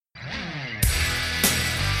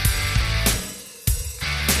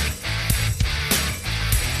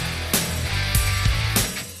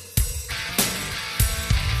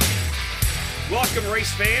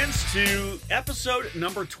race fans, to episode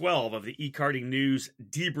number 12 of the eKarting News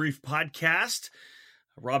Debrief Podcast.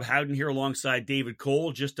 Rob Howden here alongside David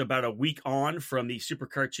Cole, just about a week on from the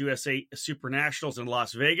SuperKarts USA Super Nationals in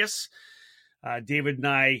Las Vegas. David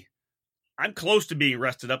and I'm close to being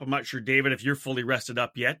rested up. I'm not sure, David, if you're fully rested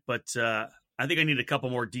up yet, but I think I need a couple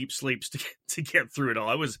more deep sleeps to get through it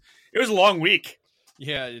all. It was a long week.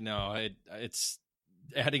 Yeah, it's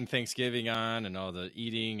adding Thanksgiving on and all the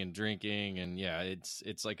eating and drinking, and yeah,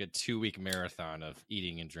 it's like a 2-week marathon of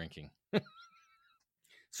eating and drinking.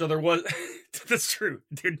 So there was, that's true.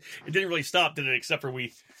 It didn't really stop, did it? Except for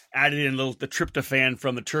we added in the tryptophan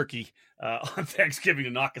from the turkey on Thanksgiving to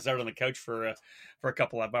knock us out on the couch for a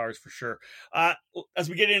couple of hours for sure. As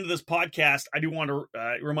we get into this podcast, I do want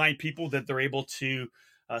to remind people that they're able to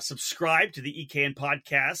subscribe to the EKN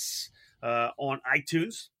podcasts on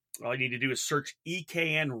iTunes. All you need to do is search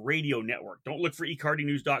EKN Radio Network. Don't look for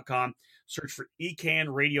eKartingNews.com. Search for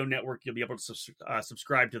EKN Radio Network. You'll be able to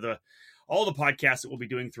subscribe to all the podcasts that we'll be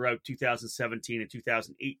doing throughout 2017 and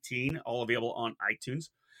 2018, all available on iTunes.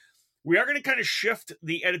 We are going to kind of shift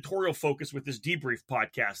the editorial focus with this debrief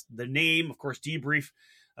podcast. The name, of course, debrief,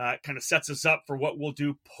 kind of sets us up for what we'll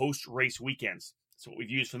do post-race weekends. That's what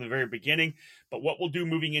we've used from the very beginning. But what we'll do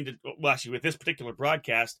moving into, well, actually, with this particular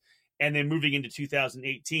broadcast, and then moving into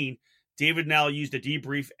 2018, David and I used a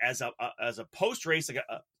debrief as a post-race, like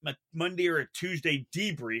a Monday or a Tuesday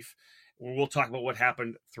debrief, where we'll talk about what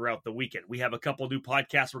happened throughout the weekend. We have a couple of new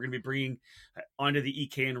podcasts we're going to be bringing onto the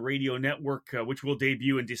EKN Radio Network, which will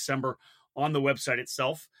debut in December on the website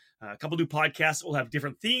itself. A couple new podcasts will have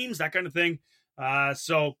different themes, that kind of thing.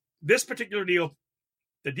 So this particular deal,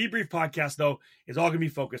 the debrief podcast, though, is all going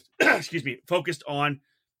to be focused on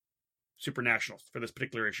Super Nationals for this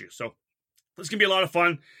particular issue. So this is going to be a lot of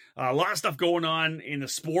fun. A lot of stuff going on in the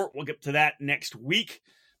sport. We'll get to that next week.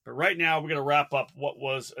 But right now, we're going to wrap up what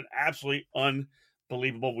was an absolutely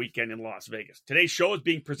unbelievable weekend in Las Vegas. Today's show is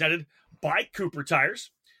being presented by Cooper Tires.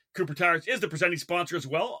 Cooper Tires is the presenting sponsor as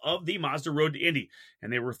well of the Mazda Road to Indy,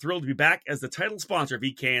 and they were thrilled to be back as the title sponsor of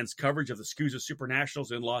EKN's coverage of the SCUSA Super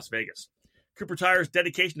Nationals in Las Vegas. Cooper Tires'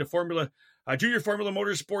 dedication to Junior Formula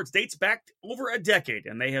Motorsports dates back over a decade,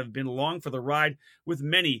 and they have been along for the ride with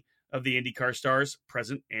many of the IndyCar stars,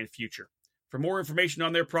 present and future. For more information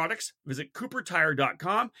on their products, visit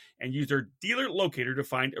coopertire.com and use their dealer locator to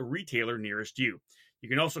find a retailer nearest you. You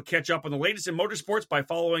can also catch up on the latest in motorsports by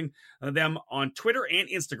following them on Twitter and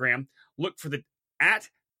Instagram. Look for the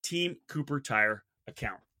 @Team Cooper Tire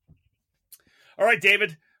account. All right,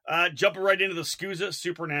 David, jumping right into the SCUSA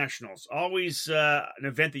Super Nationals. Always an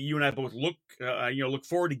event that you and I both look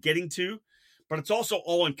forward to getting to, but it's also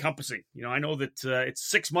all encompassing. I know that it's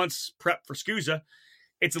 6 months prep for SCUSA.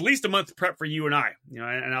 It's at least a month prep for you and I,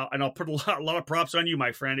 and I'll put a lot of props on you,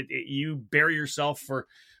 my friend. You bury yourself for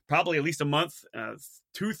probably at least a month,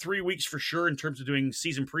 2-3 weeks for sure, in terms of doing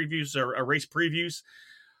season previews or race previews.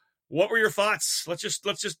 What were your thoughts? Let's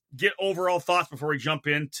just get overall thoughts before we jump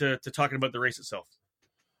into talking about the race itself.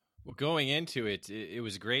 Well, going into it, it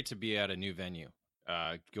was great to be at a new venue,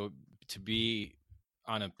 to be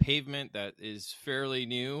on a pavement that is fairly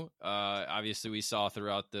new. Obviously, we saw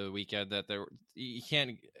throughout the weekend that you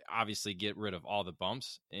can't obviously get rid of all the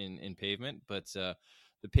bumps in pavement, but the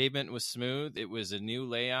pavement was smooth. It was a new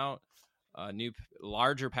layout, a new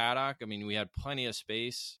larger paddock. I mean, we had plenty of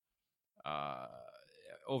space.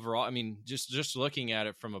 Overall, I mean, just looking at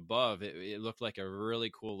it from above, it looked like a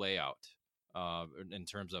really cool layout in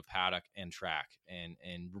terms of paddock and track, and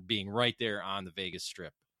being right there on the Vegas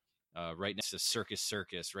Strip. Right next to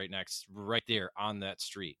Circus, right there on that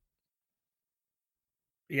street.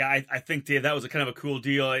 Yeah, I think, Dave, that was a kind of a cool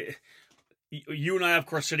deal. You and I, of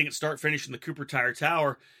course, sitting at start finish in the Cooper Tire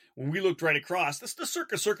Tower. When we looked right across, the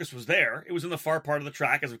Circus was there. It was in the far part of the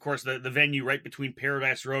track, as of course the venue right between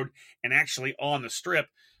Paradise Road and actually on the Strip.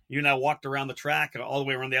 You and I walked around the track and all the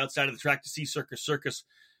way around the outside of the track to see Circus.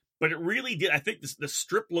 But it really did. I think the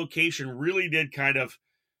Strip location really did kind of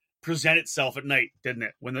present itself at night, didn't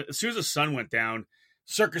it? As soon as the sun went down,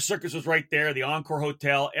 Circus was right there, the Encore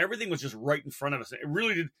Hotel, everything was just right in front of us. It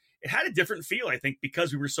really did. It had a different feel, I think,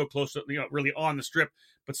 because we were so close to, really on the Strip,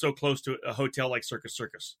 but so close to a hotel like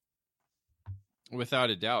Circus.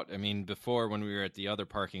 Without a doubt. I mean, before, when we were at the other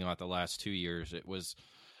parking lot the last 2 years, it was,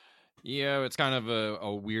 it's kind of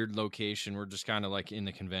a weird location. We're just kind of like in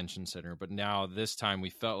the convention center. But now this time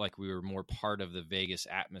we felt like we were more part of the Vegas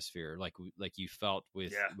atmosphere, like you felt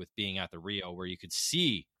with being at the Rio, where you could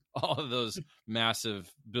see all of those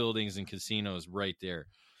massive buildings and casinos right there.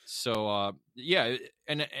 So,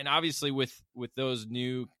 and obviously with those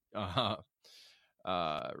new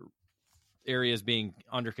areas being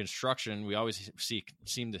under construction, we always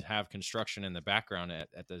seem to have construction in the background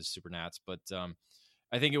at the Supernats. But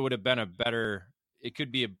I think it would have been it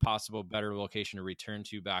could be a possible better location to return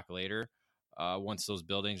to back later once those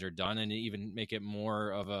buildings are done, and even make it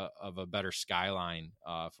more of a better skyline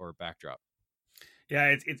for backdrop.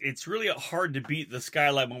 Yeah, it's really hard to beat the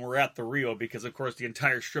skyline when we're at the Rio because, of course, the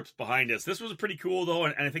entire strip's behind us. This was pretty cool, though,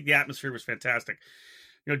 and I think the atmosphere was fantastic.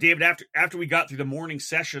 David, after we got through the morning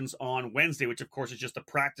sessions on Wednesday, which, of course, is just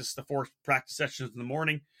the 4 practice sessions in the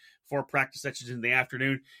morning, 4 practice sessions in the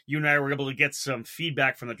afternoon, you and I were able to get some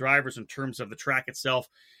feedback from the drivers in terms of the track itself.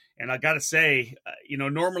 And I got to say,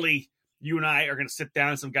 normally you and I are going to sit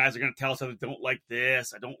down and some guys are going to tell us, I don't like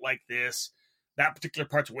this, I don't like this. That particular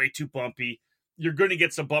part's way too bumpy. You're going to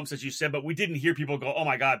get some bumps, as you said, but we didn't hear people go, oh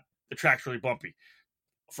my God, the track's really bumpy.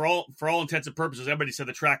 For all intents and purposes, everybody said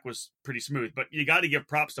the track was pretty smooth, but you got to give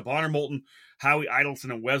props to Bonner Moulton, Howie Idelson,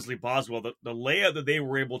 and Wesley Boswell. The layout that they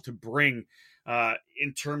were able to bring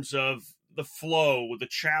in terms of the flow, the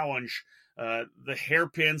challenge, the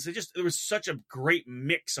hairpins, there was such a great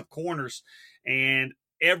mix of corners, and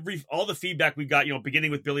all the feedback we got,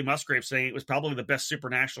 beginning with Billy Musgrave saying it was probably the best Super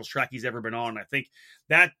Nationals track he's ever been on. I think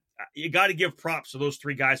that you got to give props to those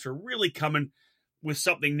 3 guys for really coming with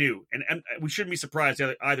something new. And we shouldn't be surprised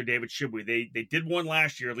either, David, should we? They did one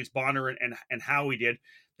last year, at least Bonner and Howie did.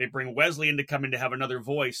 They bring Wesley in to come in to have another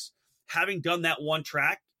voice. Having done that one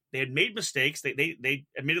track, they had made mistakes. They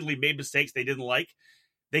admittedly made mistakes they didn't like.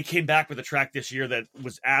 They came back with a track this year that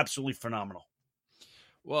was absolutely phenomenal.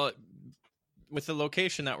 Well, with the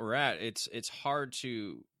location that we're at, it's hard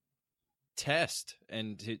to test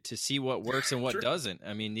and to see what works and what doesn't.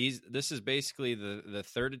 I mean, this is basically the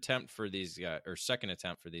third attempt for these guys, or second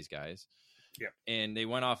attempt for these guys. Yeah. And they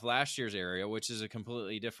went off last year's area, which is a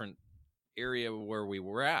completely different area where we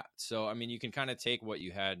were at. So, I mean, you can kind of take what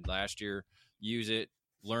you had last year, use it,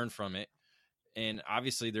 learn from it. And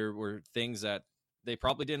obviously there were things that they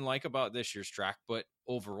probably didn't like about this year's track, but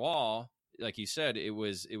overall, like you said, it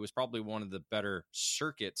was probably one of the better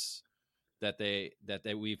circuits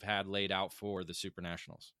that we've had laid out for the Super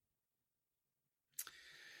Nationals.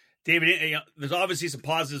 David, there's obviously some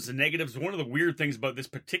positives and negatives. One of the weird things about this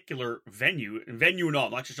particular venue and all,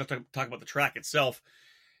 not just talk about the track itself,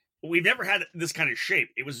 we've never had this kind of shape.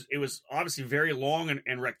 It was obviously very long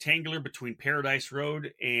and rectangular between Paradise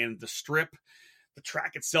Road and the Strip. The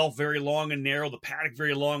track itself very long and narrow. The paddock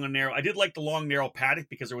very long and narrow. I did like the long, narrow paddock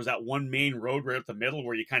because there was that one main road right at the middle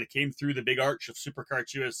where you kind of came through the big arch of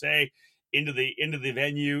Superkarts USA into the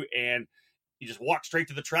venue, and you just walk straight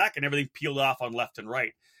to the track and everything peeled off on left and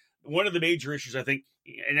right. One of the major issues, I think,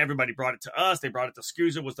 and everybody brought it to us, they brought it to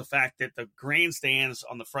SCUSA, was the fact that the grandstands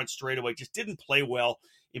on the front straightaway just didn't play well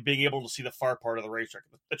in being able to see the far part of the racetrack.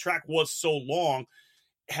 The track was so long.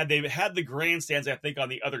 Had they had the grandstands, I think, on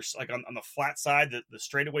the other, like on the flat side, the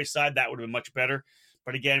straightaway side, that would have been much better.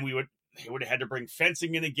 But again, they would have had to bring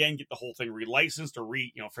fencing in again, get the whole thing relicensed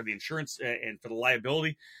or for the insurance and for the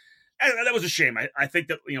liability. And that was a shame. I think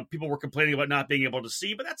that people were complaining about not being able to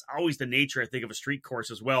see, but that's always the nature, I think, of a street course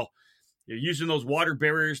as well. You're using those water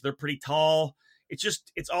barriers; they're pretty tall.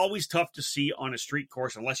 It's always tough to see on a street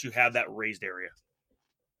course unless you have that raised area.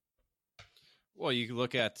 Well, you can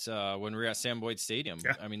look at when we were at Sam Boyd Stadium.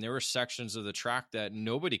 Yeah. I mean, there were sections of the track that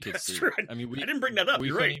nobody could see. True. I mean, I didn't bring that up.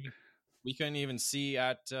 You're right. We couldn't even see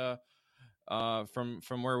at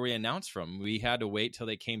from where we announced from. We had to wait till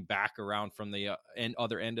they came back around from the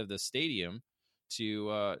other end of the stadium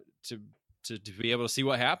to be able to see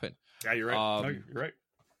what happened. Yeah, you're right. You're right.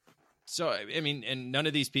 So, I mean, and none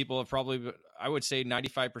of these people have probably, I would say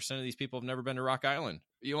 95% of these people have never been to Rock Island.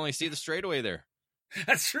 You only see the straightaway there.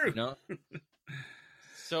 That's true. You know?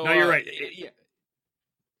 So no, you're right. Yeah.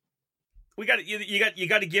 We got you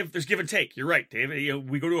got to give. There's give and take. You're right, David.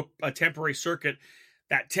 We go to a temporary circuit.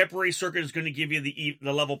 That temporary circuit is going to give you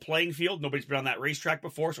the level playing field. Nobody's been on that racetrack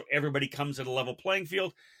before, so everybody comes at a level playing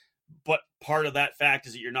field. But part of that fact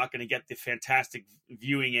is that you're not going to get the fantastic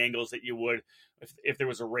viewing angles that you would if there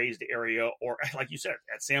was a raised area, or like you said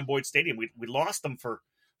at Sam Boyd Stadium, we lost them for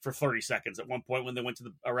 30 seconds at one point when they went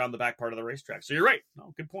to around the back part of the racetrack. So you're right.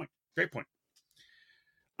 No, good point. Great point.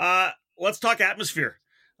 Let's talk atmosphere.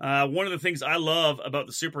 One of the things I love about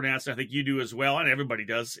the Supernats, and I think you do as well, and everybody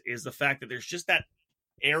does, is the fact that there's just that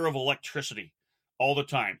air of electricity all the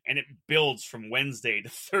time, and it builds from Wednesday to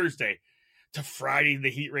Thursday to Friday, the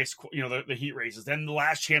heat race, the heat races, then the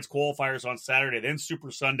last chance qualifiers on Saturday, then Super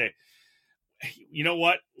Sunday. You know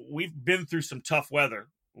what? We've been through some tough weather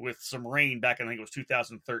with some rain back in, I think it was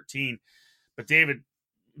 2013. But David,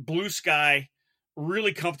 blue sky,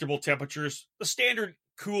 really comfortable temperatures. The standard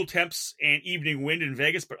cool temps and evening wind in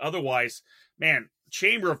Vegas, but otherwise, man,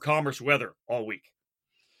 Chamber of Commerce weather all week.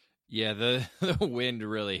 Yeah, the wind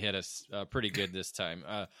really hit us pretty good this time.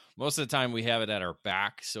 Most of the time we have it at our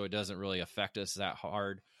back, so it doesn't really affect us that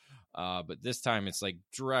hard. But this time it's like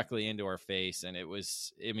directly into our face. And it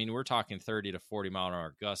was, I mean, we're talking 30 to 40 mile an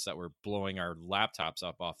hour gusts that were blowing our laptops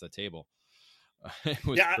up off the table. It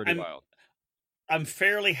was pretty wild. I'm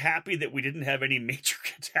fairly happy that we didn't have any major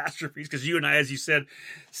catastrophes because you and I, as you said,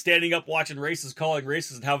 standing up, watching races, calling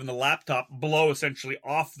races, and having the laptop blow essentially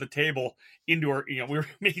off the table into our, we were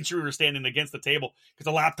making sure we were standing against the table because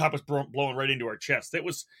the laptop was blowing right into our chest. It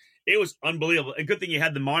was unbelievable. A good thing you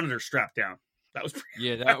had the monitor strapped down. That was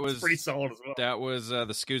that was pretty solid as well. That was the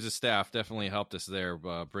SCUSA staff definitely helped us there,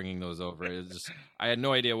 bringing those over. It was just, I had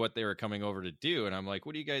no idea what they were coming over to do, and I'm like,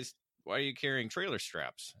 "What do you guys? Why are you carrying trailer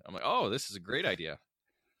straps?" I'm like, "Oh, this is a great idea.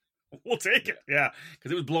 We'll take it." Yeah,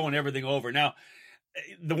 because it was blowing everything over. Now,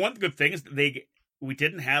 the one good thing is that we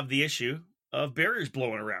didn't have the issue of barriers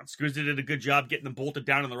blowing around. SCUSA did a good job getting them bolted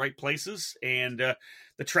down in the right places, and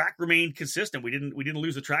the track remained consistent. We didn't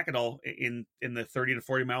lose the track at all in the 30 to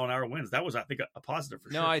 40 mile an hour winds. That was, I think, a positive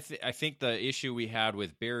for sure. No, I think the issue we had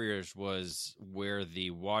with barriers was where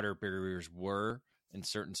the water barriers were in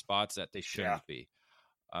certain spots that they shouldn't be.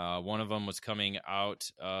 One of them was coming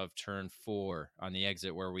out of turn 4 on the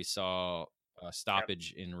exit where we saw a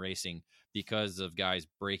stoppage in racing because of guys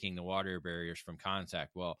breaking the water barriers from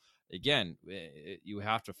contact. Well, again, you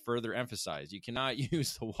have to further emphasize, you cannot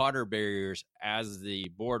use the water barriers as the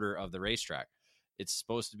border of the racetrack. It's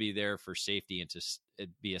supposed to be there for safety and to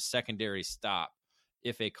be a secondary stop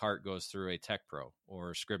if a cart goes through a Tech Pro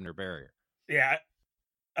or a Scribner barrier. Yeah,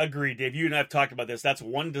 agreed, Dave. You and I have talked about this. That's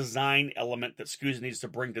one design element that SCUSA needs to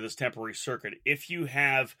bring to this temporary circuit. If you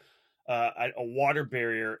have a water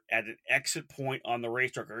barrier at an exit point on the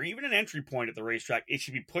racetrack or even an entry point at the racetrack, it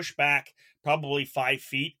should be pushed back probably 5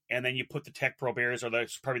 feet, and then you put the Tech Pro barriers, or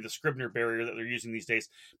that's probably the Scribner barrier that they're using these days.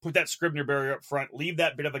 Put that Scribner barrier up front, leave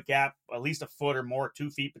that bit of a gap, at least a foot or more, 2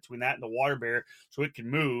 feet between that and the water barrier so it can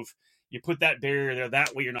move. You put that barrier there.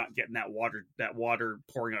 That way you're not getting that water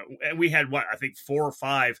pouring out. And we had, I think 4 or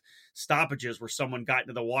 5 stoppages where someone got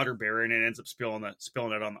into the water barrier and it ends up spilling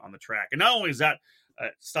it on the track. And not only is that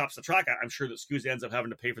stops the track, I'm sure that SCUSA ends up having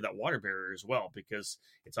to pay for that water barrier as well because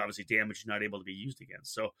it's obviously damaged and not able to be used again.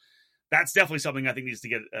 So that's definitely something I think needs to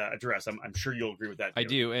get addressed. I'm sure you'll agree with that, Taylor. I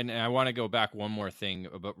do, and I want to go back one more thing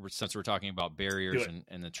about, since we're talking about barriers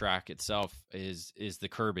and the track itself, is the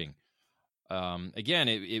curbing. Again,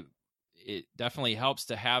 it definitely helps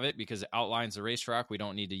to have it because it outlines the racetrack. We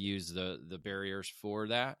don't need to use the barriers for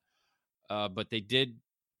that. But they did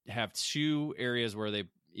have 2 areas where they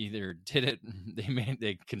either did it,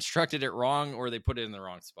 they constructed it wrong, or they put it in the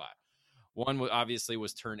wrong spot. One obviously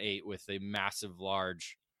was turn 8 with a massive,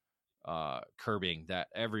 large curbing that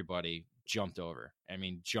everybody jumped over. I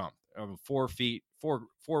mean, jumped 4 feet,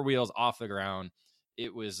 four wheels off the ground.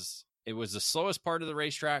 It was the slowest part of the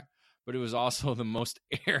racetrack, but it was also the most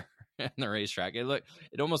air in the racetrack. It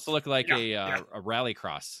almost looked like a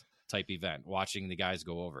rallycross type event, watching the guys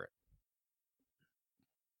go over it.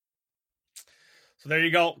 So there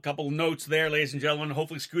you go. A couple of notes there, ladies and gentlemen.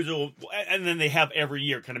 Hopefully SCUSA will, and then they have every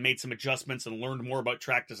year kind of made some adjustments and learned more about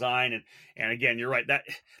track design. And again, you're right. That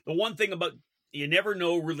the one thing about, you never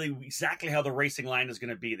know really exactly how the racing line is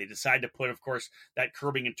going to be. They decide to put, of course, that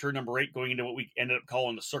curbing in turn number 8 going into what we ended up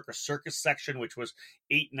calling the Circus section, which was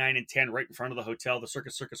 8, 9, and 10 right in front of the hotel, the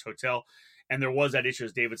Circus Hotel. And there was that issue,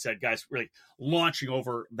 as David said, guys really launching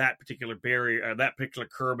over that particular barrier, that particular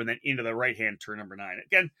curb, and then into the right-hand turn number 9.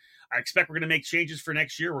 Again, I expect we're going to make changes for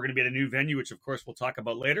next year. We're going to be at a new venue, which, of course, we'll talk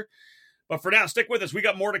about later. But for now, stick with us. We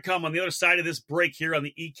got more to come on the other side of this break here on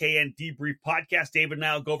the EKN Debrief Podcast. David and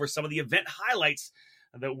I will go over some of the event highlights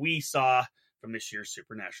that we saw from this year's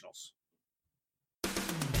Super Nationals.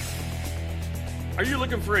 Are you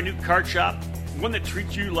looking for a new kart shop? One that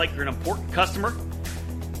treats you like you're an important customer?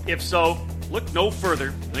 If so, look no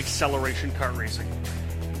further than Acceleration Kart Racing.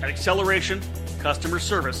 At Acceleration, customer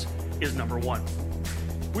service is number 1.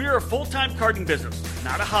 We are a full-time karting business,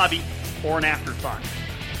 not a hobby or an afterthought.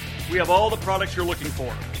 We have all the products you're looking for,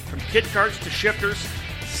 from kit carts to shifters,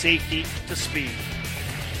 safety to speed.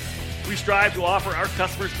 We strive to offer our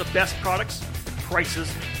customers the best products, prices,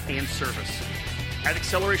 and service. At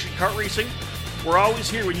Acceleration Kart Racing, we're always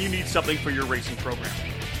here when you need something for your racing program.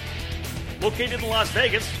 Located in Las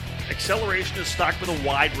Vegas, Acceleration is stocked with a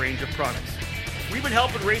wide range of products. We've been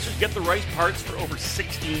helping racers get the right parts for over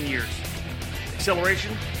 16 years.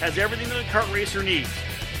 Acceleration has everything that a kart racer needs,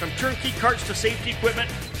 from turnkey carts to safety equipment,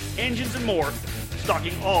 engines, and more,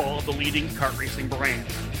 stocking all of the leading kart racing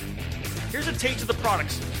brands. Here's a taste of the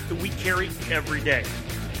products that we carry every day.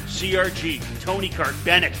 CRG, Tony Kart,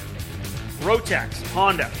 Bennett, Rotax,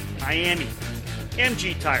 Honda, Miami,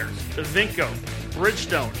 MG Tires, Vinco,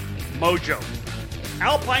 Bridgestone, Mojo,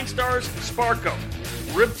 Alpine Stars, Sparco,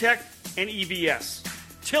 Ribtech, and EVS,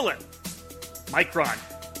 Tillett, Micron,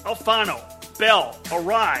 Alfano, Bell,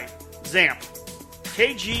 Arai, Zamp,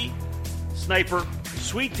 KG, Sniper,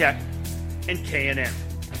 SweetTech, and K&N.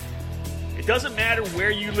 It doesn't matter where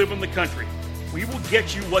you live in the country. We will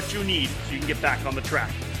get you what you need so you can get back on the track.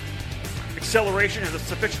 Acceleration has a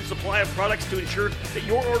sufficient supply of products to ensure that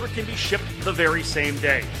your order can be shipped the very same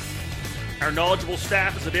day. Our knowledgeable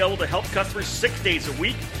staff is available to help customers 6 days a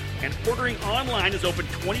week, and ordering online is open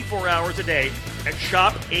 24 hours a day at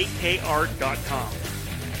shop8kr.com.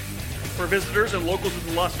 For visitors and locals in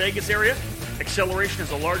the Las Vegas area, Acceleration has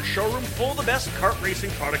a large showroom full of the best kart racing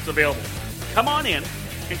products available. Come on in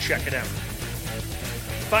and check it out.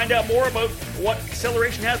 To find out more about what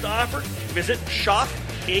Acceleration has to offer, visit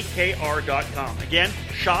shopakr.com. Again,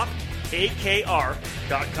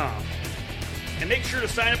 shopakr.com. And make sure to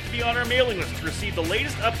sign up to be on our mailing list to receive the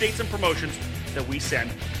latest updates and promotions that we send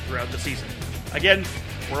throughout the season. Again,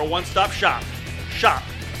 we're a one-stop shop.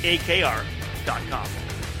 shopakr.com.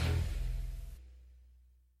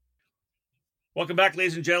 Welcome back,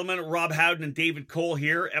 ladies and gentlemen. Rob Howden and David Cole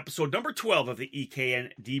here. Episode number 12 of the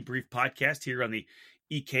EKN Debrief podcast here on the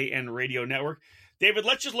EKN Radio Network. David,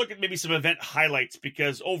 let's just look at maybe some event highlights,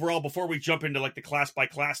 because overall, before we jump into like the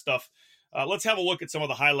class-by-class stuff, let's have a look at some of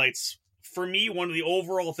the highlights. For me, one of the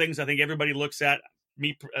overall things I think everybody looks at,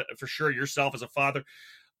 me for sure, yourself as a father,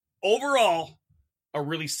 overall, a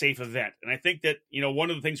really safe event. And I think that, you know, one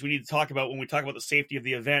of the things we need to talk about when we talk about the safety of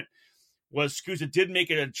the event was SCUSA did make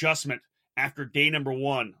an adjustment after day number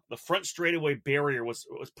one. The front straightaway barrier was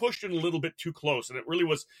pushed in a little bit too close, and it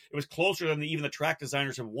was closer than even the track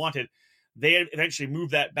designers have wanted. They had eventually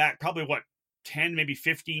moved that back, probably 10, maybe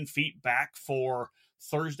 15 feet back for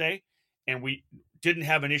Thursday, and we didn't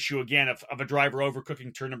have an issue again of a driver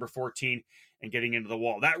overcooking turn number 14 and getting into the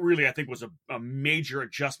wall. That really, I think, was a major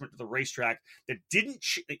adjustment to the racetrack that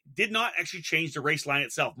did not actually change the race line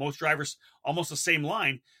itself. Most drivers, almost the same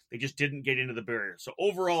line, they just didn't get into the barrier. So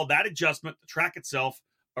overall, that adjustment, the track itself,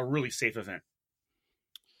 a really safe event.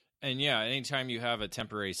 And yeah, anytime you have a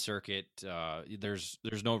temporary circuit, there's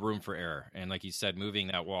no room for error. And like you said, moving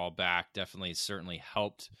that wall back definitely certainly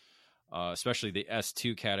helped. Especially the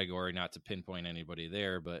S2 category, not to pinpoint anybody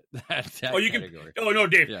there, but that category. No,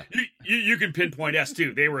 Dave, yeah. you can pinpoint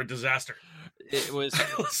S2. They were a disaster. It was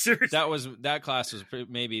that class was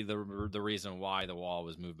maybe the reason why the wall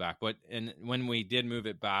was moved back. But when we did move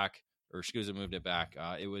it back, or SCUSA moved it back,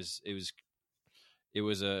 it was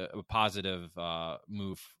a positive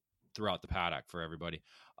move throughout the paddock for everybody.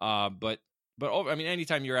 But I mean,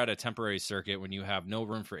 anytime you're at a temporary circuit, when you have no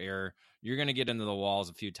room for error, you're going to get into the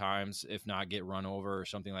walls a few times, if not get run over or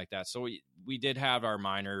something like that. So we did have our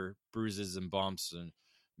minor bruises and bumps and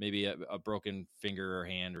maybe a broken finger or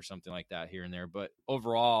hand or something like that here and there. But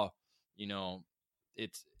overall, you know,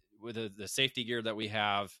 it's with the safety gear that we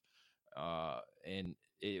have, and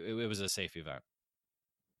it was a safe event.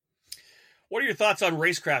 What are your thoughts on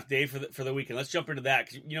Racecraft, Dave, for the weekend? Let's jump into that.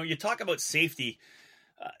 'Cause, you know, you talk about safety.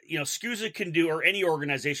 SCUSA can do, or any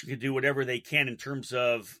organization can do whatever they can in terms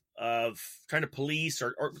of trying to police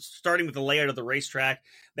or starting with the layout of the racetrack,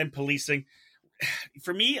 then policing.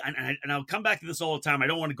 For me, and I'll come back to this all the time. I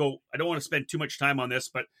don't want to spend too much time on this,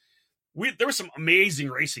 but there was some amazing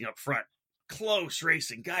racing up front. Close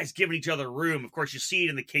racing, guys giving each other room. Of course, you see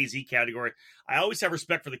it in the KZ category. I always have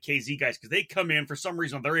respect for the KZ guys because they come in, for some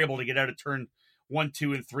reason, they're able to get out of turn 1,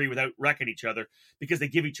 2, and 3 without wrecking each other because they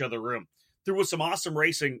give each other room. There was some awesome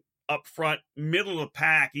racing up front, middle of the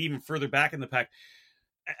pack, even further back in the pack.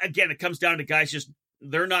 Again, it comes down to guys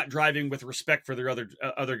they're not driving with respect for their other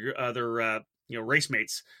race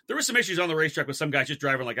mates. There were some issues on the racetrack with some guys just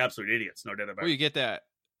driving like absolute idiots. No doubt about it. Well, you get that.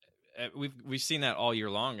 We've seen that all year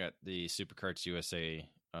long at the Superkarts USA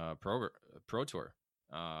Pro Tour,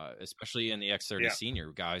 especially in the X30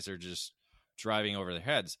 Senior. Guys are just driving over their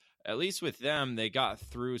heads. At least with them, they got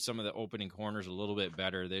through some of the opening corners a little bit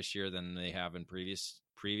better this year than they have in previous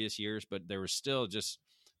years. But there was still, just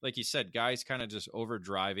like you said, guys kind of just over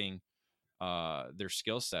driving their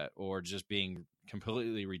skill set, or just being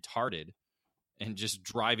completely retarded and just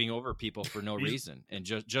driving over people for no reason, and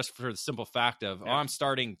just for the simple fact of I'm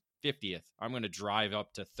starting 50th, I'm going to drive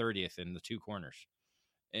up to 30th in the two corners,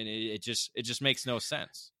 and it just makes no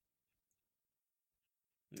sense.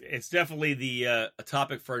 It's definitely a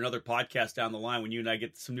topic for another podcast down the line when you and I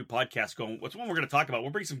get some new podcasts going. What's one we're going to talk about?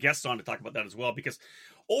 We'll bring some guests on to talk about that as well, because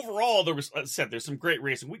overall, there was, as I said, there's some great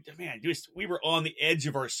racing. We were on the edge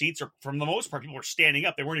of our seats, or for the most part, people were standing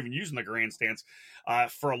up. They weren't even using the grandstands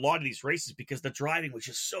for a lot of these races because the driving was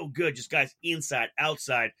just so good. Just guys inside,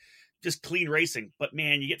 outside, just clean racing. But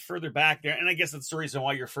man, you get further back there, and I guess that's the reason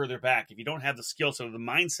why you're further back. If you don't have the skill set or the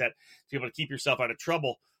mindset to be able to keep yourself out of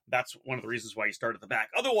trouble, that's one of the reasons why you start at the back.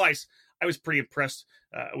 Otherwise, I was pretty impressed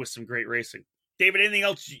with some great racing. David, anything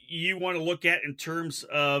else you want to look at in terms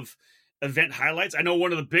of event highlights? I know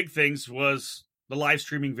one of the big things was the live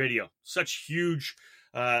streaming video. Such huge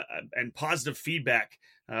and positive feedback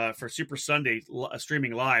for Super Sunday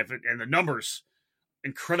streaming live, and the numbers,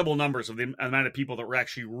 incredible numbers of the amount of people that were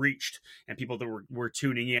actually reached and people that were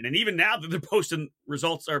tuning in. And even now that they're posting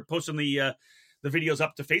results, or posting the videos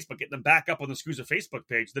up to Facebook, getting them back up on the SCUSA Facebook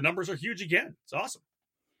page, the numbers are huge again. It's awesome.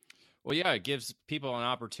 Well, yeah, it gives people an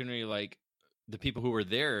opportunity, like the people who were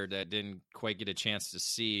there that didn't quite get a chance to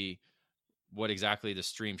see what exactly the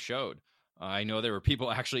stream showed. I know there were people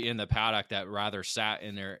actually in the paddock that rather sat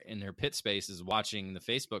in their pit spaces watching the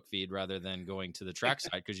Facebook feed rather than going to the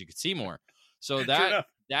trackside because you could see more. So that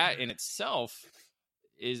in itself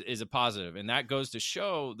is a positive, and that goes to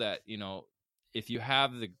show that, you know, if you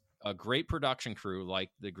have a great production crew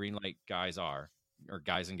like the Greenlight guys are, or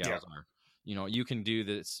guys and gals are, you know, you can do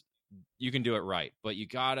this, you can do it right, but you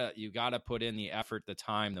gotta put in the effort, the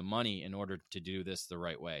time, the money in order to do this the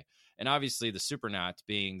right way. And obviously the Supernats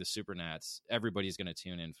being the Supernats, everybody's going to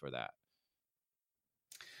tune in for that.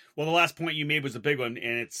 Well, the last point you made was a big one,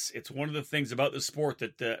 and it's one of the things about the sport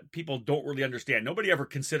that people don't really understand. Nobody ever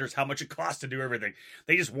considers how much it costs to do everything.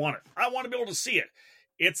 They just want it. I want to be able to see it.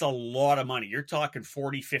 It's a lot of money. You're talking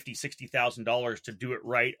 $40,000, $50,000, $60,000 to do it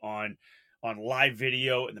right on live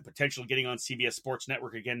video, and the potential of getting on CBS Sports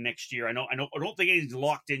Network again next year. I don't think anything's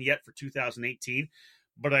locked in yet for 2018,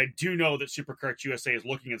 but I do know that Superkarts USA is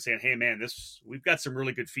looking and saying, "Hey, man, we've got some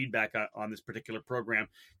really good feedback on this particular program."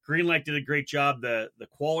 Greenlight did a great job. The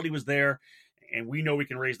quality was there, and we know we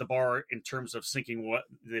can raise the bar in terms of syncing what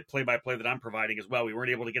the play-by-play that I'm providing as well. We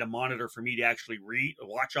weren't able to get a monitor for me to actually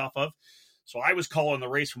watch off of. So I was calling the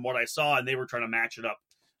race from what I saw, and they were trying to match it up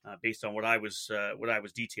based on what I was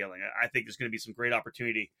detailing. I think there's going to be some great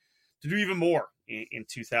opportunity to do even more in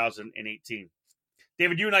 2018.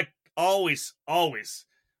 David, you and I always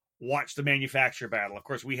watch the manufacturer battle. Of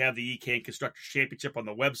course, we have the EKN Constructors Championship on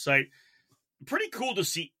the website. Pretty cool to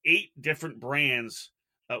see 8 different brands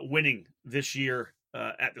winning this year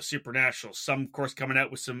at the Super Nationals. Some, of course, coming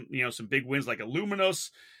out with some big wins like Aluminos.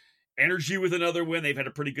 Energy with another win. They've had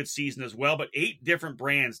a pretty good season as well, but 8 different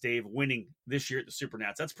brands, Dave, winning this year at the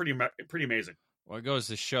Supernats. That's pretty amazing. Well, it goes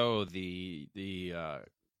to show the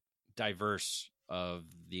diverse of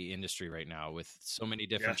the industry right now, with so many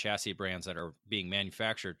different chassis brands that are being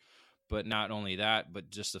manufactured. But not only that, but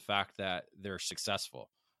just the fact that they're successful.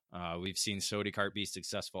 We've seen Sodicart be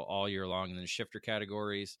successful all year long in the shifter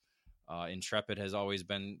categories. Intrepid has always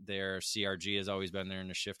been there. CRG has always been there in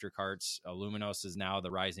the shifter carts. Luminos is now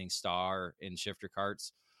the rising star in shifter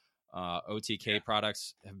carts. OTK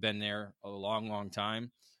products have been there a long, long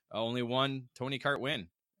time. Only one Tony Kart win,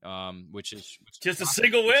 which is just a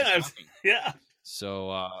single win. Yeah.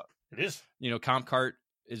 So it is. You know, CompKart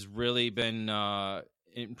has really been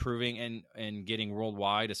improving and getting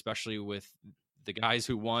worldwide, especially with the guys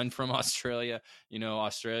who won from Australia. You know,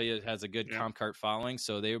 Australia has a good CompKart following,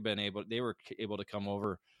 so they were able to come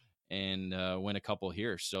over and win a couple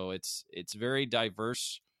here. So it's very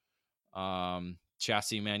diverse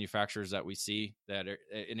chassis manufacturers that we see and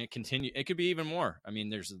it could be even more. I mean,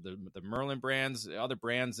 there's the Merlin brands, other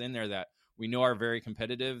brands in there that we know are very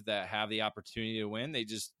competitive, that have the opportunity to win. They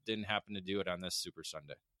just didn't happen to do it on this Super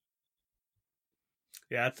Sunday.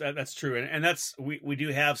 Yeah, that's true, and that's we do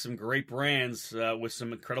have some great brands with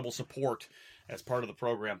some incredible support as part of the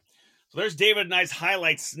program. So there's David and I's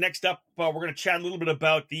highlights. Next up, we're going to chat a little bit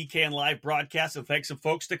about the EKN Live broadcast, and thanks some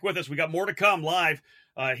folks. Stick with us. We got more to come live,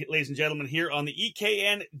 ladies and gentlemen, here on the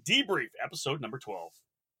EKN Debrief, episode number 12.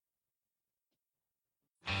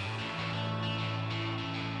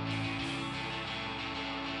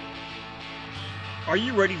 Are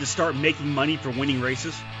you ready to start making money for winning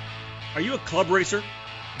races? Are you a club racer?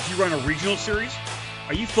 Do you run a regional series?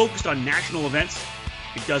 Are you focused on national events?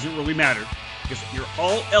 It doesn't really matter, because you're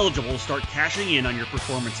all eligible to start cashing in on your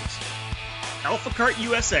performances. AlphaKart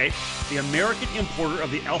USA, the American importer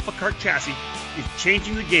of the AlphaKart chassis, is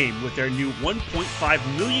changing the game with their new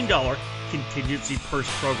 $1.5 million contingency purse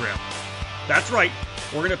program. That's right,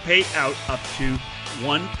 we're going to pay out up to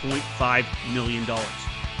 $1.5 million.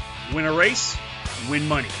 Win a race? win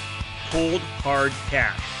money. Cold, hard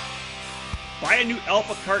cash. Buy a new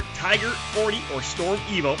Alpha Kart Tiger 40 or Storm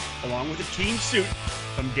Evo along with a team suit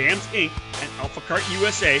from Dams Inc. and Alpha Kart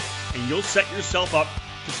USA, and you'll set yourself up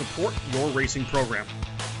to support your racing program.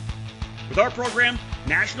 With our program,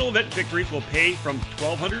 national event victories will pay from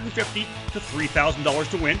 $1,250 to $3,000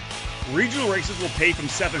 to win. Regional races will pay from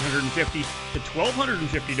 $750 to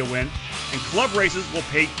 $1,250 to win, and club races will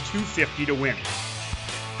pay $250 to win.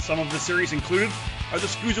 Some of the series included are the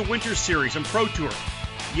SCUSA Winter Series and Pro Tour,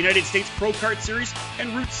 the United States Pro Kart Series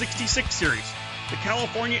and Route 66 Series, the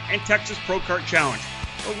California and Texas Pro Kart Challenge,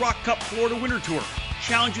 the Rock Cup Florida Winter Tour,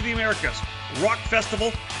 Challenge of the Americas, Rock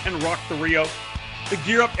Festival, and Rock the Rio, the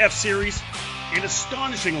Gear Up F Series, and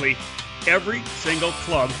astonishingly, every single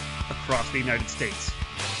club across the United States.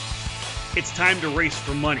 It's time to race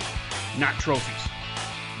for money, not trophies.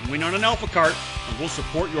 Win on an Alpha Kart, and we'll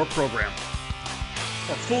support your program.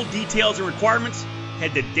 For full details and requirements,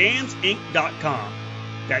 head to damsinc.com.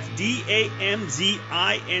 That's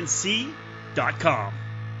DAMZINC.com.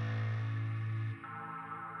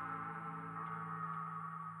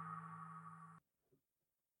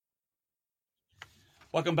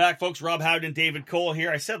 Welcome back, folks. Rob Howden and David Cole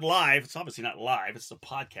here. I said live. It's obviously not live. It's a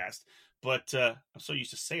podcast. But I'm so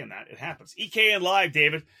used to saying that. It happens. EKN Live,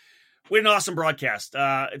 David. We had an awesome broadcast.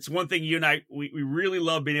 It's one thing you and I, we really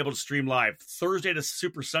love being able to stream live. Thursday to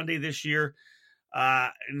Super Sunday this year.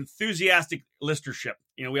 Enthusiastic listenership.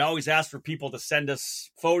 You know, we always ask for people to send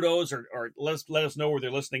us photos or let us know where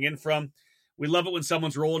they're listening in from. We love it when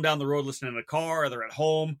someone's rolling down the road listening in a car, or they're at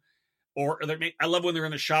home, I love when they're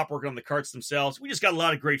in the shop working on the carts themselves. We just got a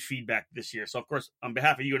lot of great feedback this year. So, of course, on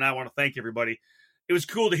behalf of you and I want to thank everybody. It was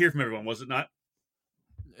cool to hear from everyone, was it not?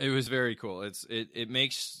 It was very cool. It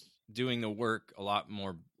makes doing the work a lot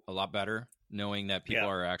better, knowing that people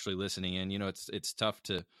are actually listening in. You know, it's tough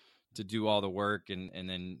to do all the work and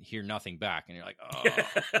then hear nothing back, and you're like, oh.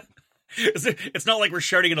 It's not like we're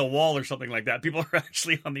shouting at a wall or something like that. People are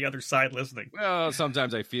actually on the other side listening. Well,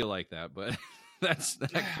 sometimes I feel like that, but that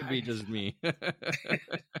could be just me.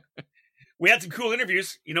 We had some cool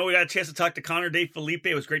interviews. You know, we got a chance to talk to Connor De Felipe.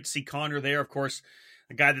 It was great to see Connor there. Of course,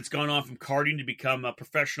 a guy that's gone on from karting to become a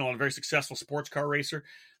professional and a very successful sports car racer.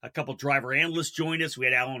 A couple driver analysts joined us. We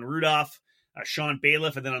had Alan Rudolph, Sean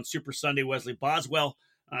Bailiff, and then on Super Sunday, Wesley Boswell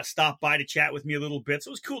stopped by to chat with me a little bit. So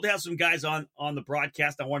it was cool to have some guys on the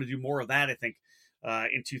broadcast. I want to do more of that, I think,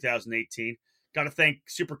 in 2018. Got to thank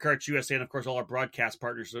SuperKarts USA and, of course, all our broadcast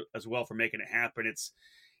partners as well for making it happen. It's,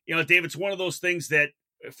 you know, Dave, it's one of those things that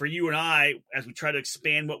for you and I, as we try to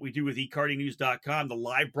expand what we do with ekartingnews.com, the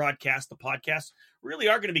live broadcast, the podcast, really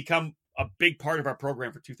are going to become a big part of our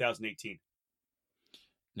program for 2018.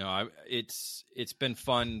 No, it's been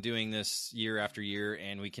fun doing this year after year,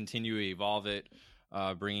 and we continue to evolve it,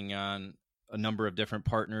 bringing on a number of different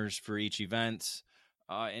partners for each event.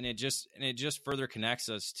 And it just further connects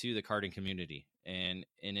us to the karting community, and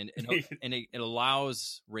it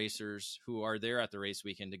allows racers who are there at the race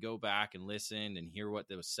weekend to go back and listen and hear what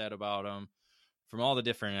was said about them from all the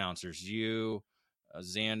different announcers. You,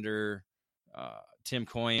 Xander, Tim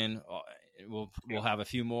Coyen. We'll have a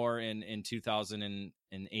few more in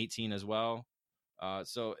 2018 as well.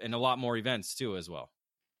 So, and a lot more events too as well.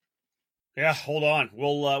 Yeah, hold on.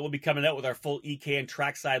 We'll be coming out with our full EKN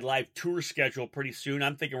Trackside Live tour schedule pretty soon.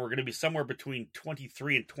 I'm thinking we're going to be somewhere between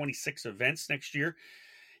 23 and 26 events next year.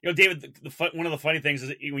 You know, David, one of the funny things is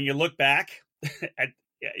that when you look back at,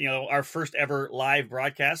 you know, our first ever live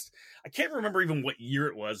broadcast, I can't remember even what year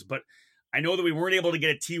it was, but I know that we weren't able to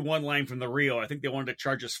get a T1 line from the Rio. I think they wanted to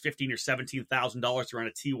charge us $15,000 or $17,000 to run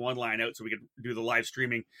a T1 line out so we could do the live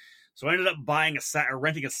streaming. So I ended up buying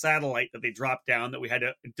renting a satellite that they dropped down that we had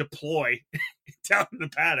to deploy down in the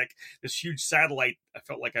paddock. This huge satellite. I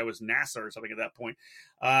felt like I was NASA or something at that point.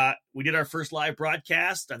 We did our first live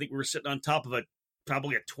broadcast. I think we were sitting on top of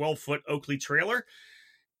probably a 12-foot Oakley trailer.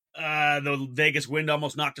 The Vegas wind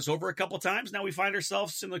almost knocked us over a couple times. Now we find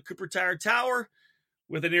ourselves in the Cooper Tire Tower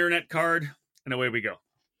with an internet card, and away we go.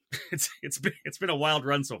 It's been a wild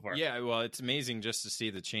run so far. Yeah, well, it's amazing just to see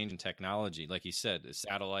the change in technology. Like you said, the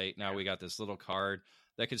satellite. Now we got this little card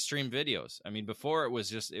that could stream videos. I mean, before it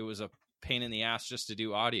was a pain in the ass just to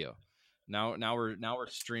do audio. Now we're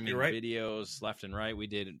streaming videos left and right. We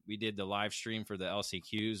did the live stream for the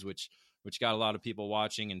LCQs, which got a lot of people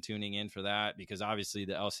watching and tuning in for that, because obviously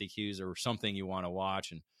the LCQs are something you want to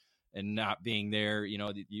watch, and not being there, you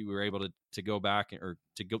know, you were able to go back or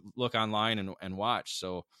to go look online and watch.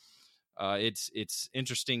 So it's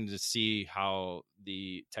interesting to see how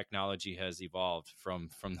the technology has evolved from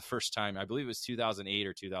the first time. I believe it was 2008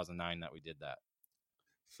 or 2009 that we did that.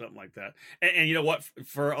 something like that. And you know what?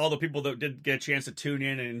 For all the people that did get a chance to tune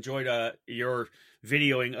in and enjoyed your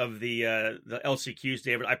videoing of the LCQs,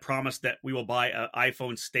 David, I promise that we will buy an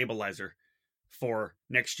iPhone stabilizer for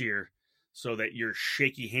next year so that your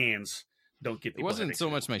shaky hands don't get. It wasn't so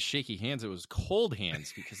much my shaky hands; it was cold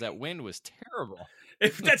hands because that wind was terrible.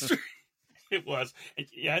 If that's true, it was.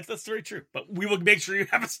 Yeah, that's very true. But we will make sure you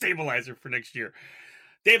have a stabilizer for next year.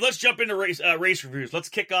 Dave, let's jump into race reviews. Let's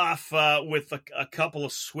kick off with a couple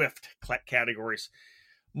of Swift categories.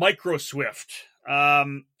 Micro Swift,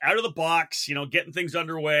 out of the box, getting things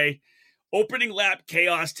underway. Opening lap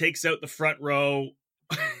chaos takes out the front row.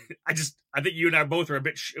 I think you and I both are a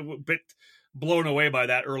bit blown away by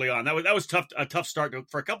that early on. That was tough, a tough start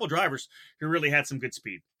for a couple of drivers who really had some good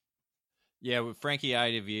speed. Yeah, with Frankie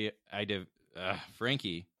Idavea.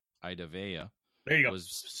 There you go.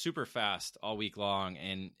 Was super fast all week long,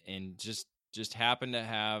 and just happened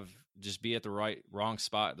to be at the wrong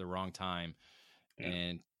spot at the wrong time,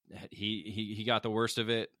 and he got the worst of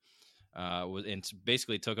it, and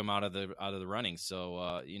basically took him out of the running.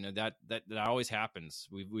 So that always happens.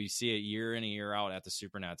 We see it year in and year out at the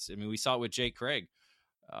Supernats. I mean, we saw it with Jake Craig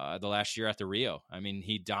the last year at the Rio. I mean,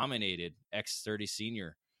 he dominated X30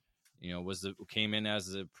 Senior. Came in as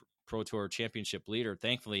the Pro Tour Championship leader.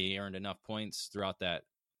 Thankfully, he earned enough points throughout the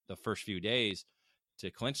first few days to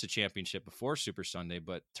clinch the championship before Super Sunday.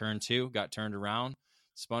 But turn 2 got turned around,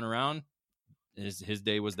 spun around. His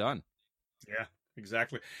day was done. Yeah,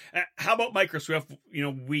 exactly. How about Micro Swift?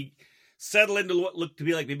 We settle into what looked to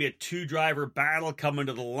be like maybe a 2-driver battle coming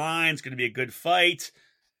to the line. It's going to be a good fight.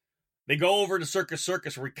 They go over to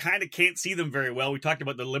Circus where we kind of can't see them very well. We talked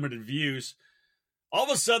about the limited views. All of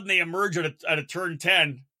a sudden, they emerge at a turn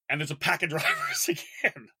 10. And there's a pack of drivers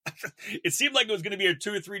again. It seemed like it was going to be a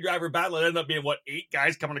 2 or 3 driver battle. It ended up being 8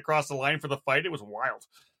 guys coming across the line for the fight. It was wild.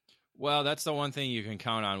 Well, that's the one thing you can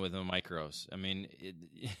count on with the micros. I mean,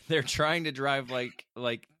 they're trying to drive like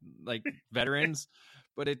veterans,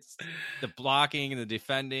 but it's the blocking and the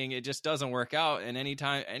defending. It just doesn't work out. And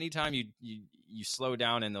anytime you slow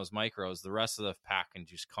down in those micros, the rest of the pack can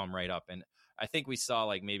just come right up. And I think we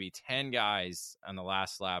saw maybe 10 guys on the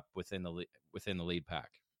last lap within the lead pack.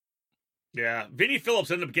 Yeah, Vinny Phillips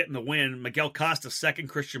ended up getting the win. Miguel Costa second,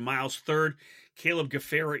 Christian Miles third, Caleb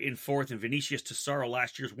Gaffera in fourth, and Vinicius Tesoro,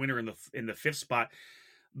 last year's winner, in the fifth spot.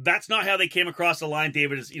 That's not how they came across the line,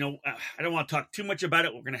 David. I don't want to talk too much about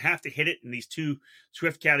it. We're going to have to hit it in these 2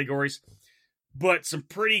 Swift categories, but some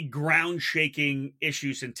pretty ground-shaking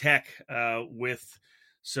issues in tech with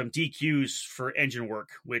some DQs for engine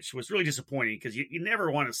work, which was really disappointing because you never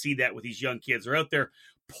want to see that with these young kids. They're out there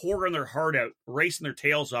pouring their heart out, racing their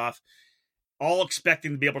tails off, all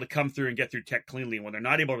expecting to be able to come through and get through tech cleanly. When they're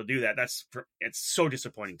not able to do that, it's so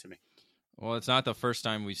disappointing to me. Well, it's not the first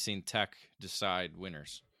time we've seen tech decide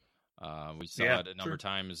winners. We saw it a number of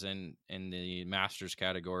times in the Masters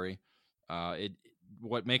category.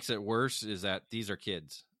 What makes it worse is that these are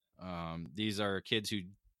kids. These are kids who,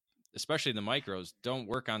 especially the micros, don't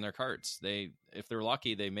work on their karts. If they're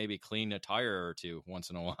lucky, they maybe clean a tire or 2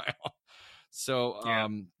 once in a while. So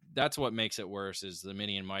that's what makes it worse is the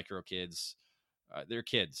mini and micro kids. They're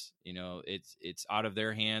kids, it's out of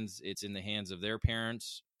their hands. It's in the hands of their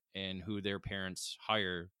parents and who their parents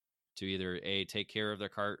hire to either A, take care of their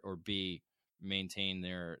cart, or B, maintain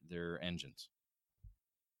their engines.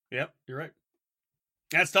 Yep, you're right.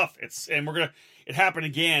 That's tough. It happened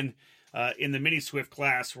again in the mini Swift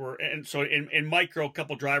class so in micro, a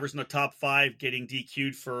couple drivers in the top 5 getting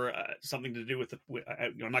DQ'd for something to do with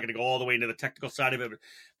I'm not going to go all the way into the technical side of it,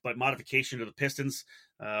 but modification to the pistons,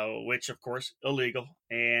 which of course illegal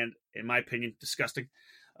and in my opinion disgusting.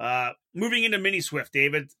 Moving into mini Swift,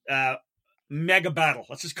 David, mega battle.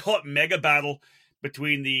 Let's just call it mega battle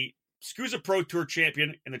between the SCUSA Pro Tour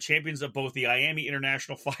champion and the champions of both the Miami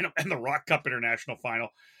International Final and the Rock Cup International Final.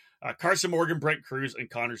 Carson Morgan, Brent Cruz, and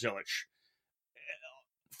Connor Zilich.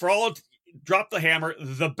 Drop the hammer.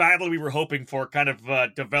 The battle we were hoping for kind of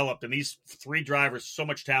developed, and these 3 drivers, so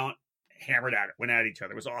much talent, hammered at it, went at each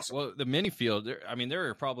other. It was awesome. Well, the mini field, there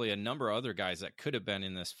are probably a number of other guys that could have been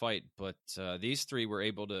in this fight, but these 3 were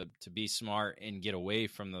able to be smart and get away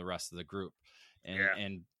from the rest of the group.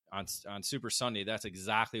 And on Super Sunday, that's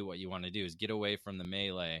exactly what you want to do, is get away from the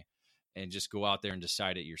melee and just go out there and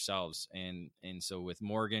decide it yourselves. And so with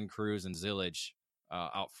Morgan, Cruz, and Zilich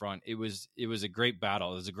out front, it was a great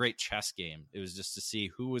battle. It was a great chess game. It was just to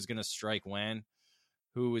see who was going to strike when,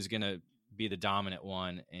 who was going to be the dominant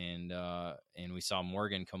one, and we saw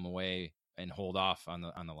Morgan come away and hold off on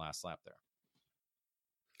the last lap there.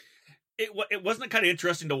 It wasn't kind of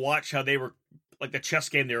interesting to watch how they were, like the chess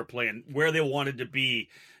game they were playing, where they wanted to be.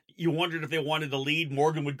 you wondered if they wanted the lead.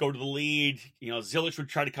 Morgan would go to the lead. Zilich would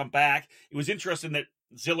try to come back. It was interesting that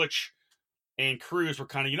Zilich and Cruz were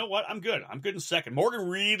kind of, you know what, I'm good in second. Morgan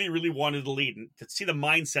really, really wanted the lead. And to see the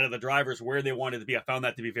mindset of the drivers, where they wanted to be, I found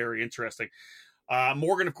that to be very interesting.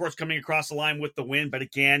 Morgan, of course, coming across the line with the win. But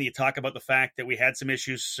again, you talk about the fact that we had some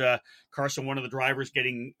issues. Carson, one of the drivers,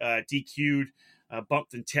 getting DQ'd,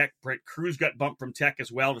 bumped in tech. Brett Cruz got bumped from tech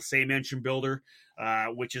as well, the same engine builder,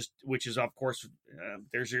 which is of course,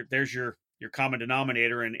 there's your common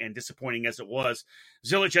denominator, and disappointing as it was.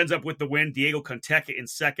 Zilich ends up with the win. Diego Conteca in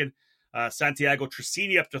second. Santiago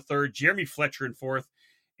Tricini up to third. Jeremy Fletcher in fourth.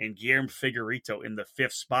 And Guillermo Figueredo in the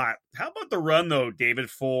fifth spot. How about the run, though, David,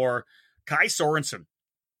 for Kai Sorensen,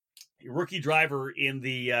 rookie driver in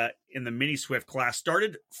the Mini Swift class?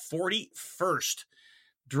 Started 41st,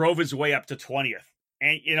 drove his way up to 20th.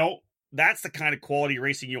 And, that's the kind of quality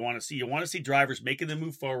racing you want to see. You want to see drivers making the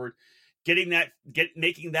move forward, making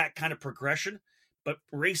that kind of progression, but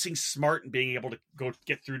racing smart and being able to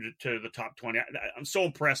get through to the top 20. I'm so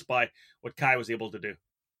impressed by what Kai was able to do.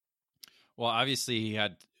 Well, obviously he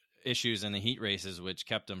had issues in the heat races, which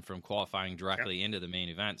kept him from qualifying directly into the main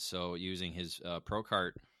event. So using his Pro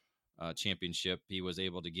Kart championship, he was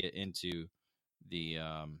able to get into the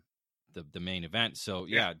main event. So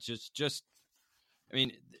just I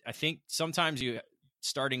mean, I think sometimes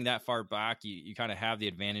starting that far back, you kind of have the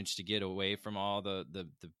advantage to get away from all the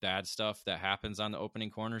bad stuff that happens on the opening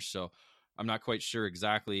corners. So I'm not quite sure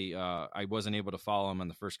exactly. I wasn't able to follow him on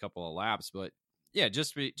the first couple of laps, but yeah,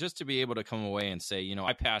 just to be able to come away and say,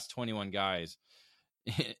 I passed 21 guys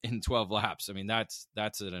in 12 laps. I mean, that's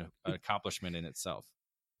an accomplishment in itself.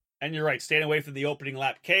 And you're right, staying away from the opening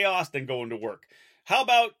lap chaos, then going to work. How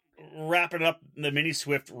about wrapping up the Mini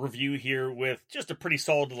Swift review here with just a pretty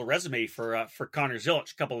solid little resume for Connor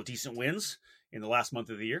Zilich? A couple of decent wins in the last month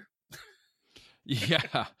of the year.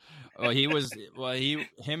 Yeah, well,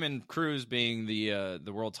 him and Cruz being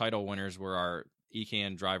the world title winners were our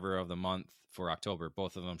EKN driver of the month for October.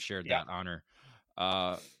 Both of them shared that honor.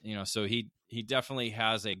 So he definitely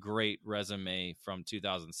has a great resume from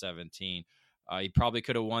 2017. He probably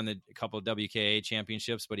could have won a couple of WKA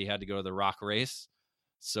championships, but he had to go to the Rock race.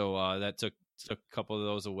 So that took a couple of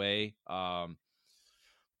those away.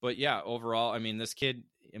 But yeah, overall, I mean, this kid,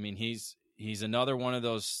 I mean, he's another one of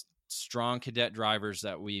those strong cadet drivers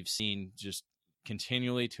that we've seen just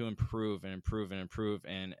continually to improve.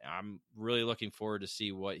 And I'm really looking forward to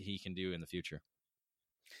see what he can do in the future.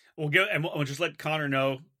 We'll just let Connor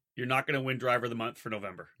know you're not going to win driver of the month for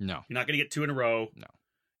November. No, you're not going to get 2 in a row. No,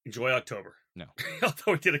 enjoy October. No,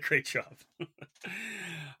 although he did a great job.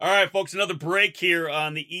 All right, folks, another break here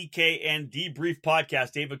on the EKN Debrief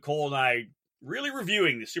podcast. David Cole and I really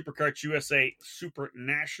reviewing the SuperKarts USA Super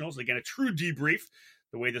Nationals. Again, a true debrief,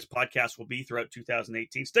 the way this podcast will be throughout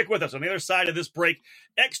 2018. Stick with us. On the other side of this break,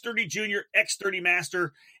 X30 Junior, X30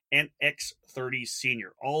 Master, and X30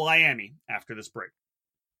 Senior. All IAME after this break.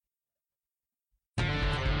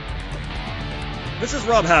 This is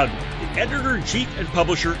Rob Howden, the editor-in-chief and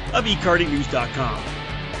publisher of eKartingNews.com.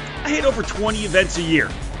 I hit over 20 events a year,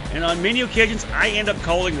 and on many occasions I end up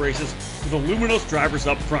calling races with the Luminos drivers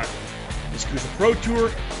up front. The SKUSA Pro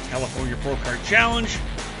Tour, California Pro Kart Challenge,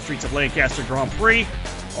 Streets of Lancaster Grand Prix,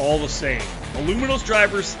 all the same. The Luminos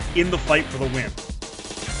drivers in the fight for the win.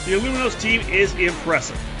 The Luminos team is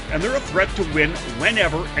impressive, and they're a threat to win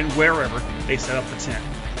whenever and wherever they set up the tent.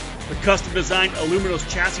 The custom-designed Luminos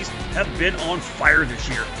chassis have been on fire this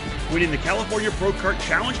year, winning the California Pro Kart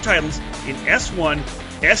Challenge titles in S1,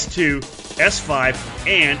 S2, S5,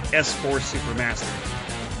 and S4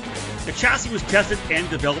 Supermaster. The chassis was tested and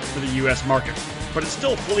developed for the U.S. market, but it's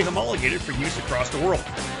still fully homologated for use across the world.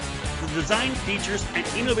 The design features an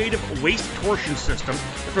innovative waist torsion system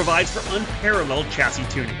that provides for unparalleled chassis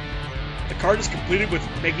tuning. The kart is completed with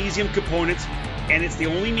magnesium components, and it's the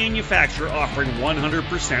only manufacturer offering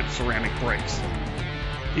 100% ceramic brakes.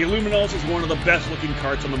 The Luminos is one of the best looking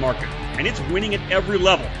karts on the market, and it's winning at every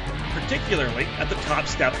level, particularly at the top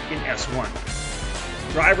step in S1.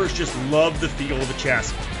 Drivers just love the feel of the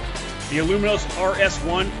chassis. The Luminos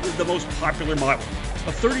RS1 is the most popular model,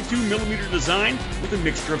 a 32mm design with a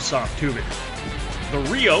mixture of soft tubing. The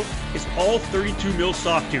Rio is all 32mm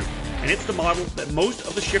soft tube, and it's the model that most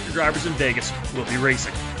of the shifter drivers in Vegas will be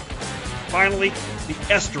racing. Finally, the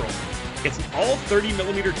Estral. It's an all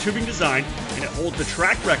 30mm tubing design, and it holds the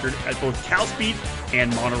track record at both Cal Speed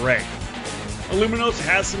and Monterey. Luminos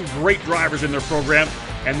has some great drivers in their program,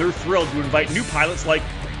 and they're thrilled to invite new pilots like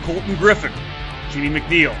Colton Griffin, Jimmy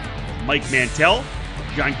McNeil, Mike Mantell,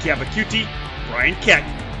 John Cavacuti, Brian Keck,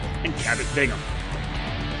 and Cabot Bingham.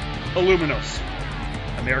 Luminos.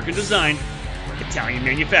 American design, Italian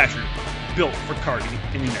manufactured, built for karting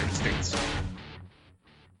in the United States.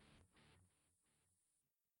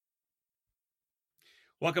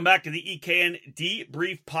 Welcome back to the EKN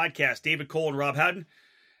Debrief Podcast. David Cole and Rob Howden.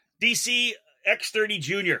 DC X30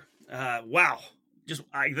 Junior. Wow.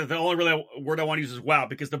 The only really word I want to use is wow,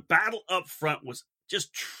 because the battle up front was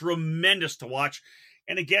just tremendous to watch.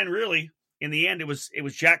 And again, really, in the end, it was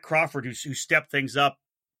Jack Crawford who stepped things up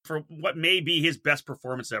for what may be his best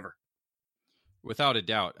performance ever. Without a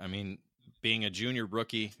doubt. I mean, being a junior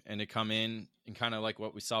rookie and to come in and kind of like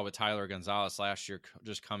what we saw with Tyler Gonzalez last year,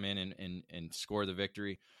 just come in and score the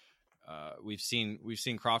victory. We've seen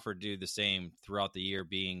Crawford do the same throughout the year,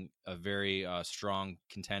 being a very strong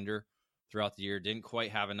contender throughout the year. Didn't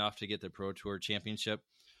quite have enough to get the Pro Tour championship,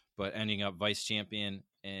 but ending up vice champion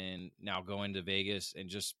and now going to Vegas and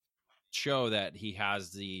just show that he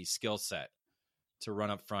has the skill set to run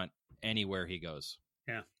up front anywhere he goes.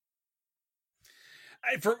 Yeah.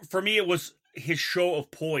 For me, it was his show of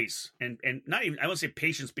poise and not even, I won't say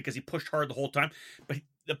patience because he pushed hard the whole time, but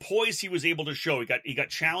the poise he was able to show. He got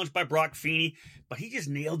challenged by Brock Feeney, but he just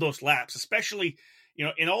nailed those laps, especially,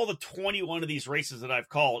 in all the 21 of these races that I've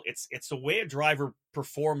called. It's the way a driver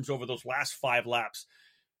performs over those last 5 laps.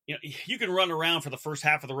 You can run around for the first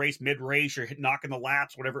half of the race, mid-race, or knocking the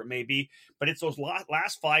laps, whatever it may be. But it's those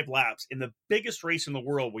last 5 laps in the biggest race in the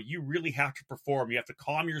world where you really have to perform. You have to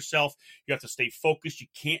calm yourself. You have to stay focused. You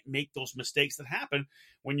can't make those mistakes that happen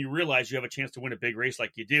when you realize you have a chance to win a big race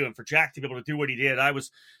like you do. And for Jack to be able to do what he did, I was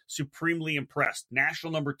supremely impressed.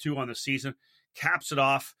 National number 2 on the season, caps it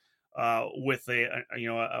off with a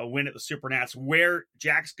win at the Supernats. Where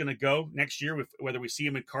Jack's going to go next year, whether we see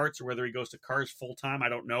him in karts or whether he goes to cars full time, I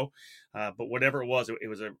don't know. But whatever it was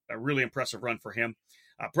a really impressive run for him.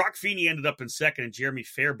 Brock Feeney ended up in second, and Jeremy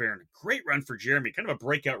Fairbairn, great run for Jeremy, kind of a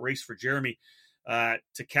breakout race for Jeremy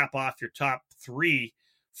to cap off your top 3.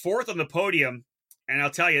 Fourth on the podium, and I'll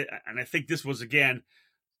tell you, and I think this was again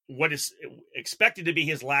what is expected to be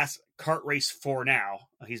his last kart race for now.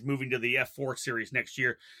 He's moving to the F4 series next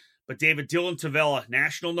year. But David Dylan Tavella,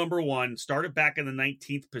 national number 1, started back in the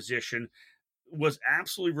 19th position, was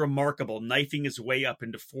absolutely remarkable, knifing his way up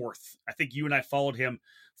into 4th. I think you and I followed him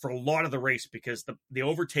for a lot of the race because the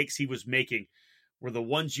overtakes he was making were the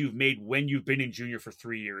ones you've made when you've been in junior for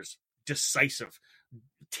 3 years. Decisive,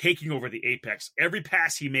 taking over the apex. Every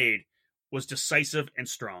pass he made was decisive and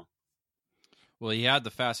strong. Well, he had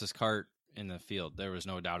the fastest kart in the field. There was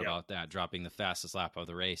no doubt about that, dropping the fastest lap of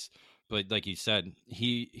the race. But like you said,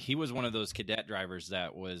 he was one of those cadet drivers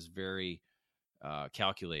that was very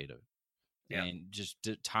calculated and just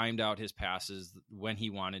timed out his passes when he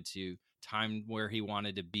wanted to, timed where he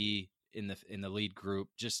wanted to be in the lead group.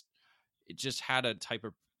 It just had a type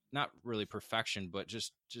of, not really perfection, but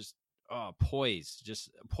just poise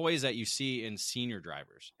that you see in senior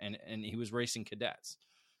drivers. And he was racing cadets.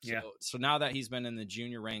 So now that he's been in the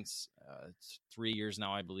junior ranks 3 years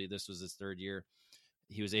now, I believe this was his 3rd year,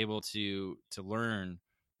 he was able to learn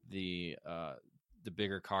the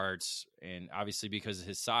bigger karts, and obviously because of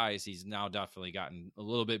his size, he's now definitely gotten a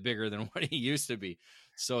little bit bigger than what he used to be.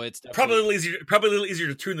 So it's probably a little easier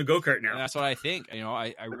to tune the go-kart now. That's what I think.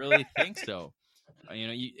 I really think so.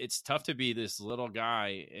 It's tough to be this little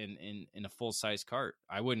guy in a full size kart.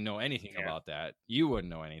 I wouldn't know anything about that. You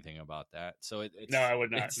wouldn't know anything about that. So no, I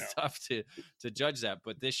would not. It's tough to judge that.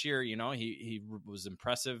 But this year, he was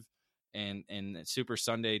impressive. And Super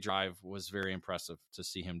Sunday Drive was very impressive to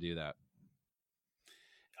see him do that.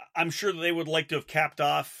 I'm sure they would like to have capped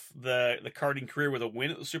off the karting career with a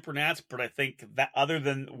win at the Supernats, but I think that other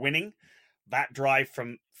than winning, that drive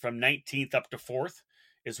from 19th up to 4th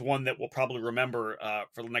is one that we'll probably remember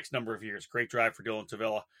for the next number of years. Great drive for Dylan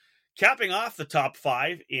Tavella. Capping off the top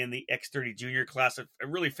 5 in the X30 Junior class, a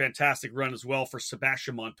really fantastic run as well for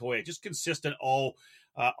Sebastian Montoya. Just consistent all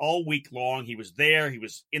week long. He was there. He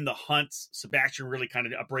was in the hunts. Sebastian really kind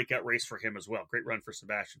of a breakout race for him as well. Great run for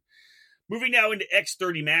Sebastian. Moving now into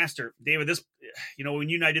X30 Master. David, this, when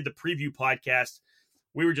you and I did the preview podcast,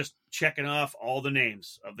 we were just checking off all the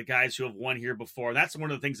names of the guys who have won here before. And that's one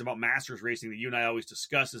of the things about Masters racing that you and I always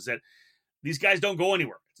discuss is that these guys don't go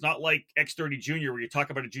anywhere. It's not like X30 Junior where you talk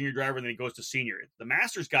about a junior driver and then he goes to senior. The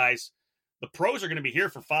Masters guys, the pros are going to be here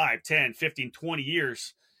for 5, 10, 15, 20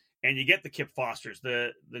 years. And you get the Kip Fosters,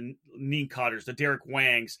 the Neen Cotters, the Derek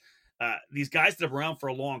Wangs, these guys that have been around for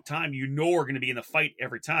a long time, are going to be in the fight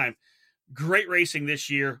every time. Great racing this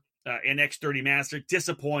year in X30 Master.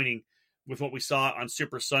 Disappointing with what we saw on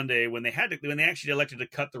Super Sunday when they actually elected to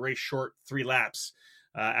cut the race short 3 laps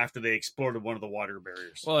after they exploded one of the water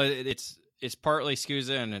barriers. Well, it's partly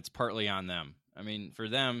SCUSA and it's partly on them. I mean, for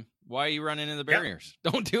them, why are you running into the barriers?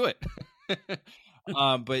 Don't do it.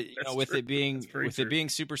 But That's with true. it being That's very true.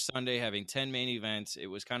 Super Sunday, having 10 main events, it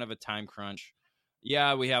was kind of a time crunch.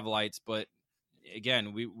 Yeah, we have lights, but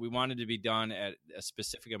again, we wanted to be done at a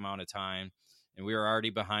specific amount of time, and we were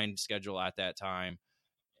already behind schedule at that time.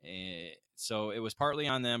 So it was partly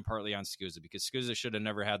on them, partly on SCUSA, because SCUSA should have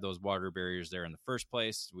never had those water barriers there in the first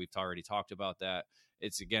place. We've already talked about that.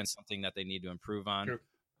 It's, again, something that they need to improve on. True.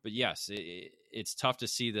 But yes, it's tough to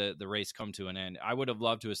see the race come to an end. I would have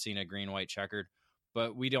loved to have seen a green, white checkered,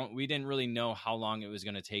 but we didn't really know how long it was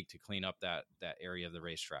going to take to clean up that area of the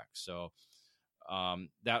racetrack. So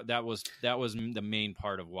that was the main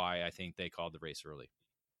part of why I think they called the race early.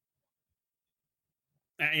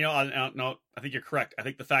 And, no, I think you're correct. I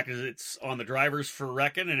think the fact is it's on the drivers for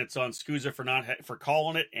wrecking, and it's on SCUSA for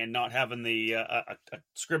calling it and not having the a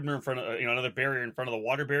Scribner in front of another barrier in front of the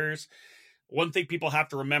water barriers. One thing people have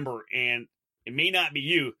to remember, and it may not be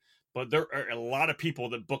you, but there are a lot of people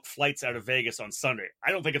that book flights out of Vegas on Sunday.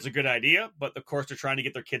 I don't think it's a good idea, but of course they're trying to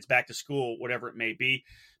get their kids back to school, whatever it may be.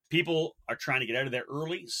 People are trying to get out of there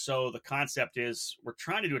early. So the concept is we're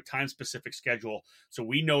trying to do a time specific schedule so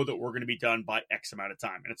we know that we're going to be done by X amount of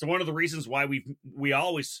time. And it's one of the reasons why we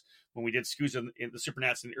always, when we did SCUSA in the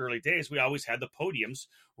Supernats in the early days, we always had the podiums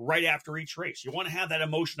right after each race. You want to have that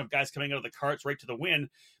emotion of guys coming out of the carts right to the win,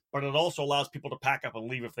 but it also allows people to pack up and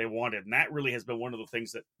leave if they wanted. And that really has been one of the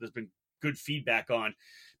things that there's been good feedback on,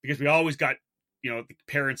 because we always got, the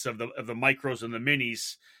parents of the micros and the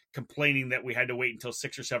minis complaining that we had to wait until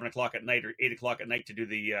 6 or 7 o'clock at night or 8 o'clock at night to do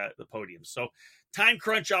the podium. So time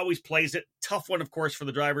crunch always plays it. Tough one, of course, for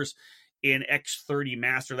the drivers in X30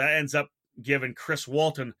 Master. That ends up giving Chris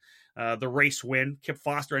Walton the race win. Kip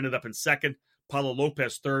Foster ended up in second. Paulo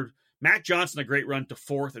Lopez third. Matt Johnson, a great run to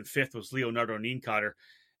fourth, and fifth was Leonardo Nienkotter.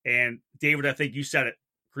 And David, I think you said it.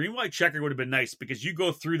 Green, white, checker would have been nice, because you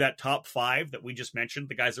go through that top five that we just mentioned,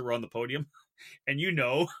 the guys that were on the podium, and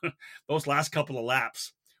those last couple of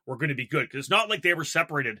laps were going to be good, because it's not like they were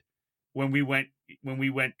separated when we went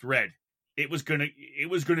red. It was going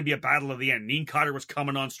to be a battle of the end. Nienkotter was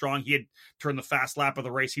coming on strong. He had turned the fast lap of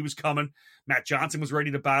the race. He was coming. Matt Johnson was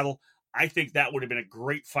ready to battle. I think that would have been a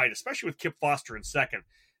great fight, especially with Kip Foster in second.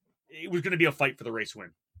 It was going to be a fight for the race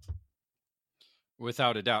win.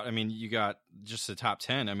 Without a doubt. I mean, you got just the top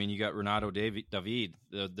 10. I mean, you got Renato David,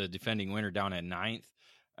 the defending winner, down at 9th.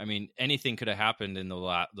 I mean, anything could have happened in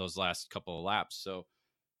those last couple of laps. So,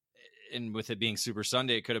 and with it being Super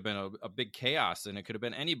Sunday, it could have been a big chaos, and it could have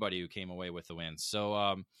been anybody who came away with the win.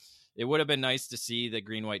 So it would have been nice to see the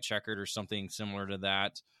green, white checkered or something similar to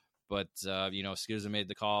that. But, SCUSA made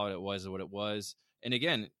the call. It was what it was. And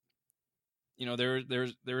again, there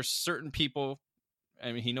are certain people,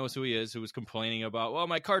 I mean, he knows who he is, who was complaining about, well,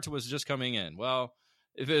 my cart was just coming in. Well,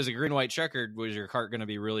 if it was a green, white checkered, was your cart going to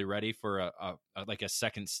be really ready for a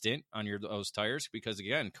second stint on those tires? Because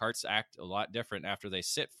again, carts act a lot different after they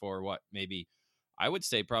sit for maybe I would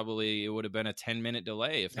say probably it would have been a 10-minute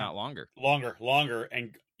delay, if not longer. Longer.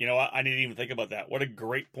 And I didn't even think about that. What a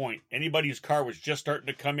great point. Anybody whose car was just starting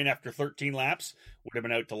to come in after 13 laps would have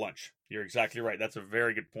been out to lunch. You're exactly right. That's a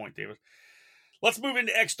very good point, David. Let's move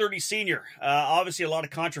into X30 Senior. Obviously, a lot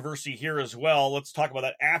of controversy here as well. Let's talk about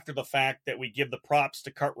that after the fact, that we give the props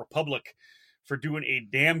to Kart Republic for doing a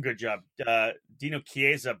damn good job. Dino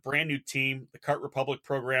Chiesa, brand new team, the Kart Republic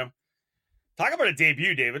program. Talk about a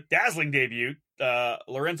debut, David. Dazzling debut.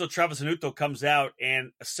 Lorenzo Travasanuto comes out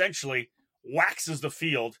and essentially waxes the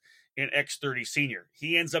field in X30 Senior.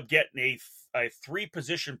 He ends up getting a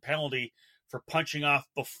 3-position penalty for punching off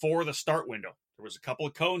before the start window. There was a couple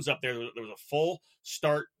of cones up there. There was a full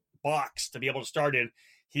start box to be able to start in.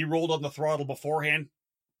 He rolled on the throttle beforehand.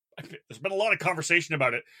 There's been a lot of conversation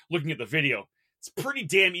about it looking at the video. It's pretty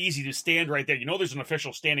damn easy to stand right there. There's an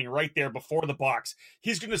official standing right there before the box.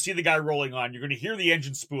 He's going to see the guy rolling on. You're going to hear the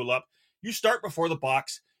engine spool up. You start before the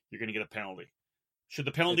box, you're going to get a penalty. Should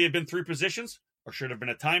the penalty have been 3 positions, or should it have been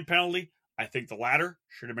a time penalty? I think the latter.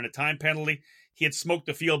 Should have been a time penalty. He had smoked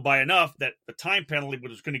the field by enough that the time penalty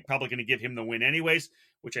was probably going to give him the win anyways,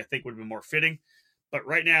 which I think would have been more fitting. But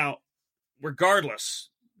right now, regardless,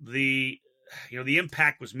 the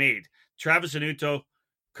impact was made. Travasanuto,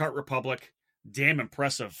 Kart Republic, damn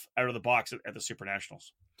impressive out of the box at the Super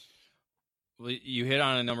Nationals. Well, you hit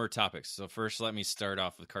on a number of topics. So first, let me start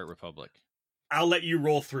off with Kart Republic. I'll let you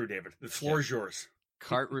roll through, David. The floor is yours.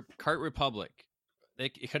 Kart Republic.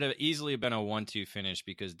 It could have easily been a 1-2 finish,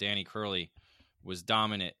 because Danny Curley was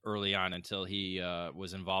dominant early on until he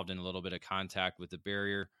was involved in a little bit of contact with the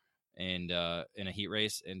barrier and in a heat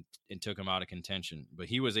race and took him out of contention. But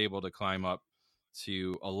he was able to climb up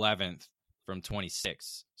to 11th from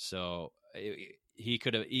 26. So he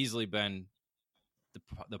could have easily been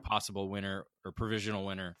the possible winner or provisional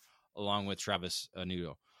winner along with Travis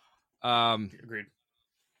Anuto. Agreed.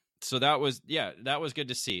 So that was good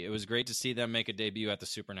to see. It was great to see them make a debut at the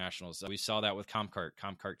Super Nationals. We saw that with Comcart.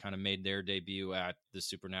 Comcart kind of made their debut at the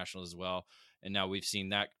Super Nationals as well, and now we've seen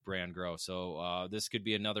that brand grow. So this could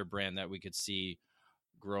be another brand that we could see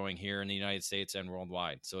growing here in the United States and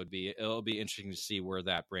worldwide. So it'll be interesting to see where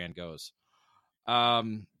that brand goes. I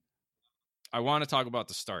want to talk about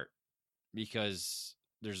the start because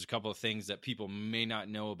there's a couple of things that people may not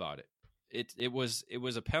know about it. It was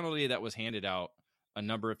a penalty that was handed out a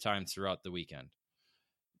number of times throughout the weekend.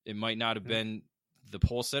 It might not have been the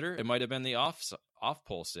pole sitter. It might have been the off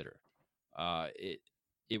pole sitter.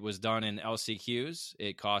 It was done in LCQs.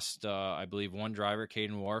 It cost, I believe, one driver,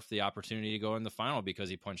 Caden Wharf, the opportunity to go in the final because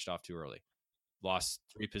he punched off too early, lost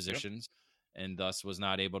 3 positions, and thus was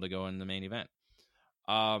not able to go in the main event.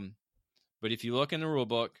 But if you look in the rule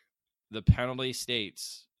book, the penalty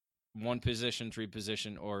states 1 position, 3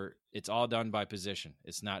 position, or it's all done by position.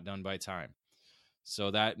 It's not done by time.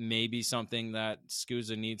 So that may be something that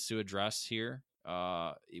SCUSA needs to address here,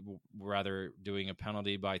 rather doing a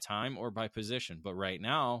penalty by time or by position. But right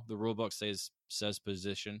now, the rule book says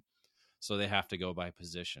position, so they have to go by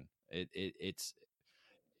position. It's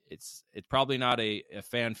probably not a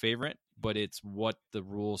fan favorite, but it's what the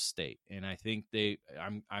rules state. And I think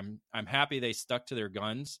I'm happy they stuck to their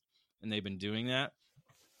guns, and they've been doing that.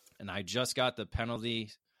 And I just got the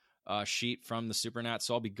penalty sheet from the Supernat,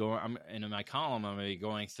 so I'll be going. And in my column, I'm going to be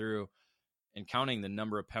going through and counting the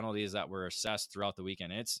number of penalties that were assessed throughout the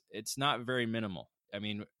weekend. It's not very minimal. I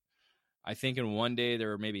mean, I think in one day there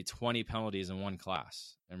were maybe 20 penalties in one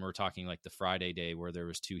class, and we're talking like the Friday day where there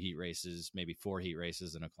was 2 heat races, maybe 4 heat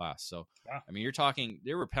races in a class. So, wow. I mean, you're talking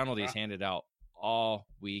there were penalties handed out all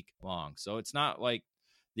week long. So it's not like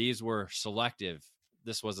these were selective.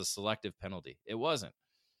 This was a selective penalty. It wasn't.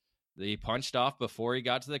 He punched off before he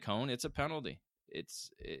got to the cone. It's a penalty. It's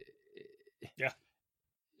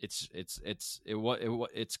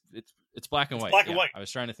black and white. Black and white. I was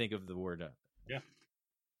trying to think of the word. Yeah.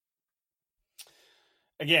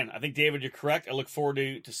 Again, I think, David, you're correct. I look forward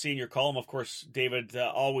to seeing your column. Of course, David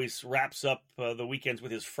always wraps up the weekends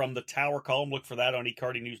with his From the Tower column. Look for that on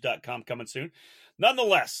ekartingnews.com coming soon.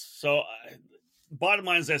 Nonetheless, so bottom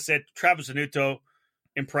line, as I said, Travis Anuto,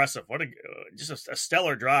 impressive. What just a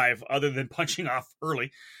stellar drive other than punching off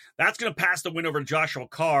early. That's going to pass the win over to Joshua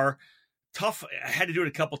Carr. Tough. I had to do it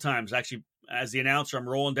a couple times. Actually, as the announcer, I'm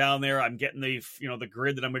rolling down there. I'm getting the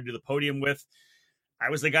grid that I'm going to do the podium with. I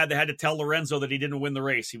was the guy that had to tell Lorenzo that he didn't win the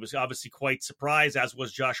race. He was obviously quite surprised, as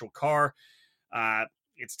was Joshua Carr.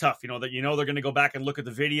 It's tough, they're going to go back and look at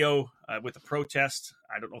the video with the protest.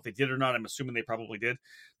 I don't know if they did or not. I'm assuming they probably did.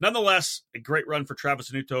 Nonetheless, a great run for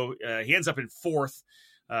Travis Anuto. He ends up in 4th.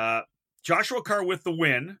 Joshua Carr with the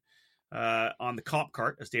win on the comp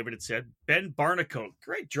cart, as David had said. Ben Barnicoat,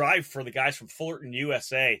 great drive for the guys from Fullerton,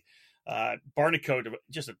 USA. Barnicoat,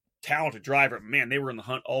 just a talented driver. Man, they were in the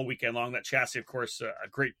hunt all weekend long. That chassis, of course, a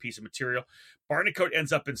great piece of material. Barnicoat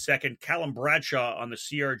ends up in 2nd. Callum Bradshaw on the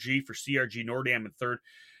CRG for CRG Nordam in 3rd.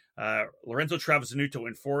 Lorenzo Travis Anuto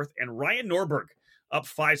in 4th. And Ryan Norberg up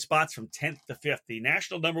 5 spots from 10th to 5th. The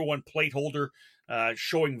national number 1 plate holder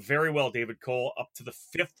showing very well, David Cole, up to the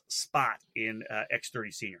 5th spot in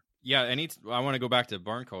X30 Senior. Yeah, I want to go back to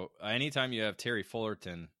Barnicoat. Anytime you have Terry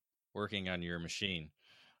Fullerton working on your machine,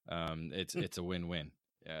 it's a win-win.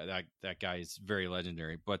 That guy is very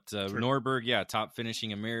legendary. But Norberg, top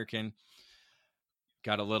finishing American,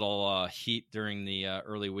 got a little heat during the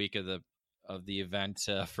early week of the event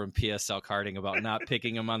from PSL Karting about not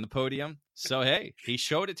picking him on the podium. So hey, he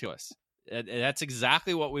showed it to us. That's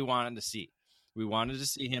exactly what we wanted to see. We wanted to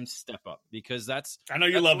see him step up because I know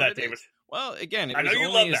you love that, David. Well, again,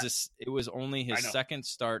 it was only his second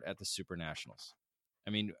start at the Super Nationals.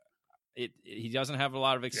 I mean, he doesn't have a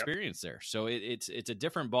lot of experience there. So it's a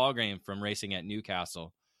different ball game from racing at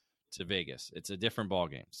Newcastle to Vegas. It's a different ball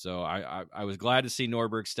game. So I was glad to see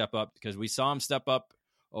Norberg step up because we saw him step up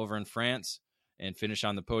over in France and finish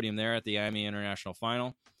on the podium there at the AMI International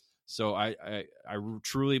Final. So I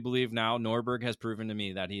truly believe now Norberg has proven to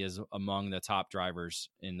me that he is among the top drivers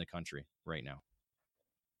in the country right now.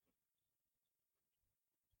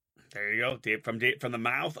 There you go, from the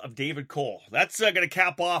mouth of David Cole. That's going to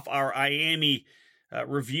cap off our IAMI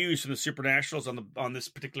reviews from the Super Nationals on this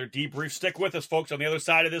particular debrief. Stick with us, folks. On the other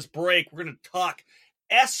side of this break, we're going to talk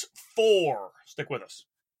S4. Stick with us.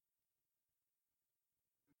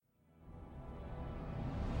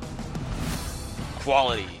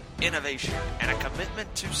 Quality, innovation, and a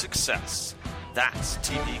commitment to success. That's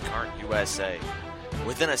TV Kart USA.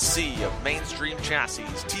 Within a sea of mainstream chassis,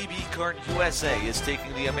 TB Kart USA is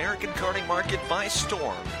taking the American karting market by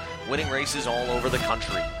storm, winning races all over the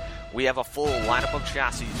country. We have a full lineup of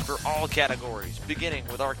chassis for all categories, beginning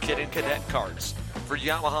with our Kid and Cadet karts. For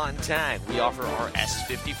Yamaha and Tag, we offer our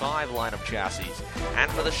S55 line of chassis. And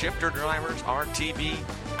for the shifter drivers, our TB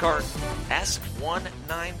Kart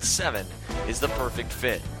S197 is the perfect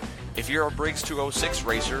fit. If you're a Briggs 206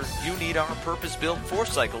 racer, you need our purpose-built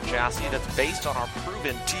 4-cycle chassis that's based on our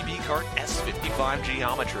proven TB Kart S55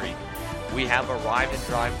 geometry. We have arrived and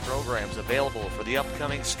drive programs available for the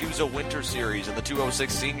upcoming SCUSA Winter Series in the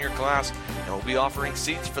 206 senior class, and we'll be offering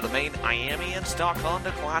seats for the main Miami and stock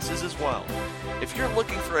Honda classes as well. If you're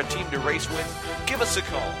looking for a team to race with, give us a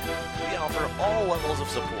call. We offer all levels of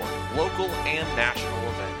support, local and national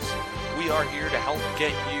events. We are here to help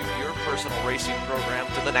get you your personal racing program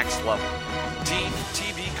to the next level. Team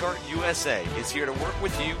TB Kart USA is here to work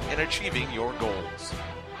with you in achieving your goals.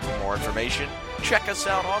 For more information, check us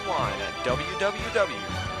out online at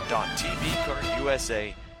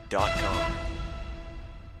www.tbkartusa.com.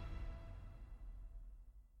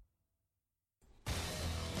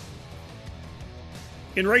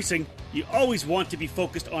 In racing, you always want to be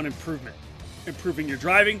focused on improvement. Improving your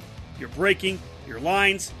driving, your braking, your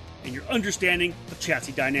lines, and your understanding of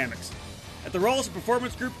chassis dynamics. At the Rawlson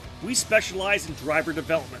Performance Group, we specialize in driver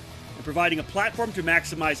development and providing a platform to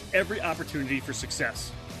maximize every opportunity for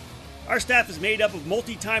success. Our staff is made up of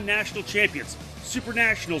multi-time national champions, Super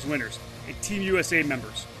Nationals winners, and Team USA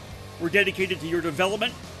members. We're dedicated to your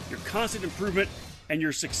development, your constant improvement, and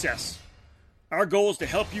your success. Our goal is to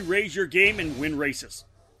help you raise your game and win races.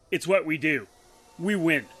 It's what we do. We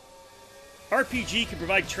win. RPG can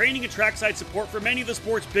provide training and trackside support for many of the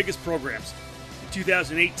sport's biggest programs. In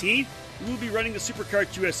 2018, we will be running the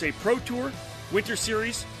SuperKart USA Pro Tour, Winter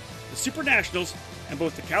Series, the Super Nationals, and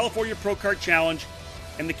both the California Pro Kart Challenge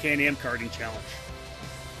and the Can-Am Karting Challenge.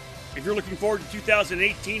 If you're looking forward to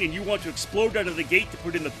 2018 and you want to explode out of the gate to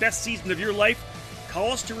put in the best season of your life,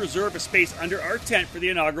 call us to reserve a space under our tent for the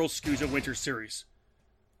inaugural SCUSA Winter Series.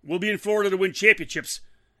 We'll be in Florida to win championships,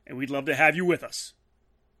 and we'd love to have you with us.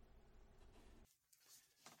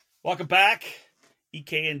 Welcome back.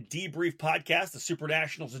 EKN Debrief Podcast, the Super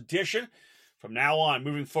Nationals edition. From now on,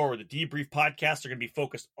 moving forward, the Debrief Podcasts are going to be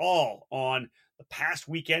focused all on the past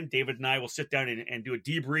weekend. David and I will sit down and do a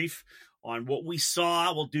debrief on what we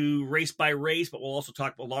saw. We'll do race by race, but we'll also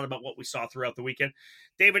talk a lot about what we saw throughout the weekend.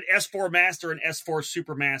 David, S4 Master and S4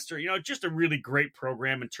 Super Master, just a really great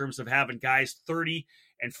program in terms of having guys 30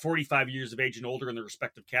 and 45 years of age and older in their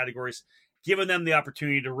respective categories, giving them the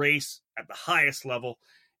opportunity to race at the highest level.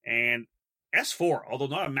 And S4, although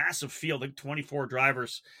not a massive field, like 24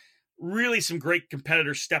 drivers, really some great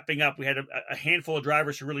competitors stepping up. We had a handful of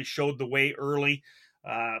drivers who really showed the way early.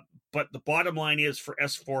 But the bottom line is for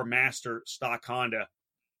S4 Master stock Honda,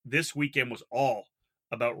 this weekend was all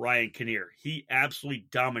about Ryan Kinnear. He absolutely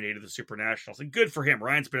dominated the Super Nationals, and good for him.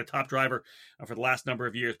 Ryan's been a top driver for the last number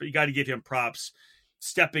of years, but you got to give him props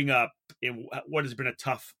stepping up in what has been a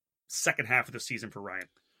tough second half of the season for Ryan.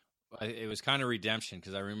 It was kind of redemption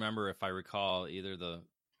because I remember, if I recall, either the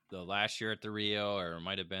last year at the Rio or it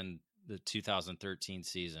might have been the 2013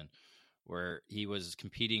 season where he was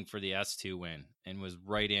competing for the S2 win and was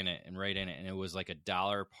right in it. And it was like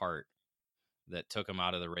 $1 part that took him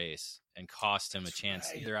out of the race and cost him a chance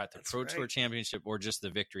either at the Pro Tour Championship or just the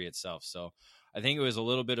victory itself. So I think it was a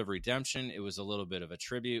little bit of redemption. It was a little bit of a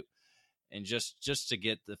tribute. And just to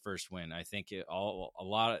get the first win, I think it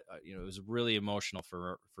was really emotional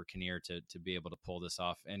for Kinnear to be able to pull this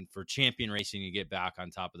off, and for Champion Racing to get back on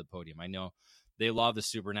top of the podium. I know they love the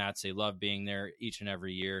Super Nats; they love being there each and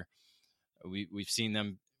every year. We've seen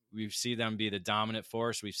them be the dominant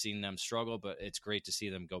force. We've seen them struggle, but it's great to see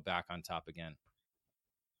them go back on top again.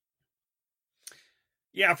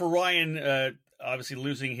 Yeah, for Ryan, obviously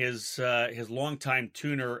losing his longtime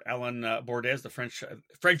tuner, Alan Bordes, the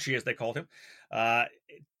Frenchie as they called him,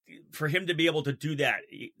 for him to be able to do that,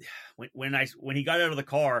 when he got out of the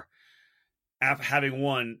car after having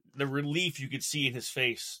won, the relief you could see in his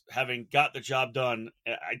face, having got the job done,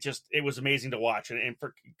 it was amazing to watch. And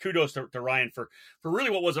for kudos to Ryan for really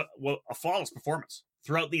what was a flawless performance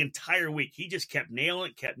throughout the entire week. He just kept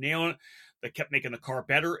nailing it. They kept making the car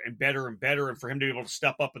better and better and better. And for him to be able to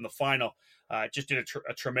step up in the final, just did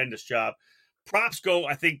a tremendous job. Props go,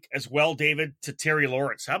 I think, as well, David, to Terry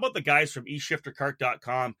Lawrence. How about the guys from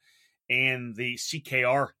eShifterKart.com and the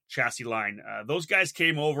CKR chassis line? Those guys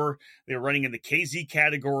came over. They were running in the KZ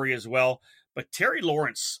category as well. But Terry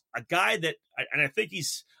Lawrence, a guy that, and I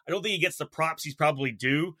don't think he gets the props he's probably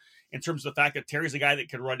due in terms of the fact that Terry's a guy that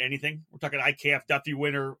can run anything. We're talking IKF Duffy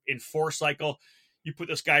winner in 4-cycle. You put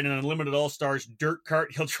this guy in an Unlimited All-Stars dirt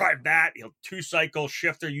cart, he'll drive that. He'll two-cycle,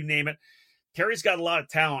 shifter, you name it. Terry's got a lot of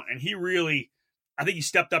talent, and he really, I think he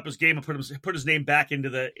stepped up his game and put his name back into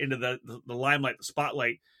the limelight, the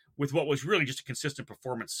spotlight, with what was really just a consistent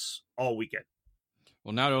performance all weekend.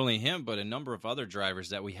 Well, not only him, but a number of other drivers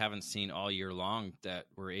that we haven't seen all year long that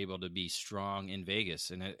were able to be strong in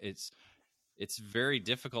Vegas, and it's very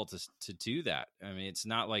difficult to do that. I mean, it's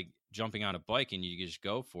not like jumping on a bike and you just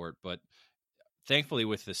go for it, but thankfully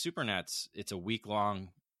with the Supernats, it's a week-long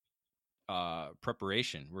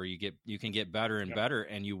preparation where you can get better and better,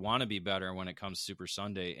 and you want to be better when it comes Super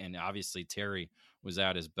Sunday. And obviously Terry was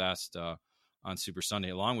at his best on Super Sunday,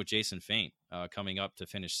 along with Jason Faint coming up to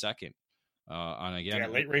finish second on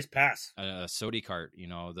again late race pass, a Sodi cart. You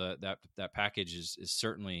know, that package is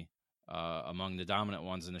certainly among the dominant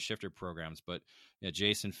ones in the shifter programs. But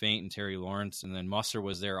Jason Faint and Terry Lawrence, and then Musser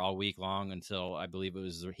was there all week long until I believe it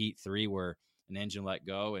was the Heat 3 where an engine let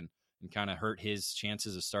go and kind of hurt his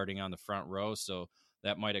chances of starting on the front row. So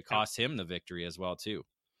that might have cost him the victory as well too.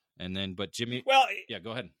 And then, but Jimmy,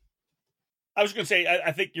 go ahead. I was going to say,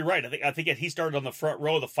 I think you're right. I think if he started on the front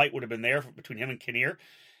row, the fight would have been there between him and Kinnear.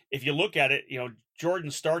 If you look at it,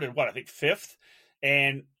 Jordan started fifth,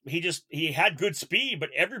 and he had good speed, but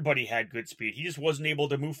everybody had good speed. He just wasn't able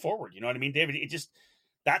to move forward. You know what I mean, David?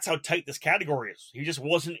 That's how tight this category is. He just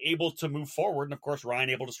wasn't able to move forward. And of course, Ryan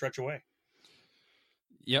able to stretch away.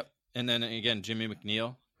 Yep. And then again, Jimmy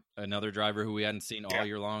McNeil, another driver who we hadn't seen all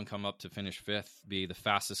year long, come up to finish fifth, be the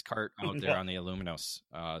fastest kart out there on the Aluminos.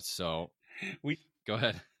 So go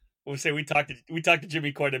ahead. We'll say we talked to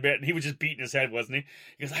Jimmy quite a bit, and he was just beating his head, wasn't he?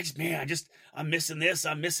 He goes, I'm missing this,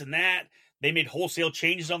 I'm missing that. They made wholesale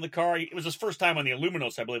changes on the car. It was his first time on the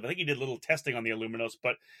Aluminos, I believe. I think he did a little testing on the Aluminos,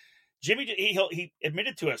 but Jimmy, he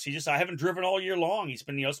admitted to us, I haven't driven all year long. He's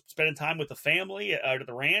been, spending time with the family out at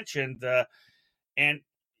the ranch, and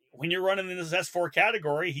when you're running in this S4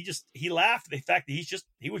 category, he laughed at the fact that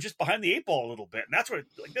he was just behind the eight ball a little bit, and that's what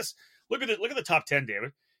like this. Look at the top 10,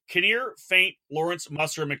 David. Kinnear, Faint, Lawrence,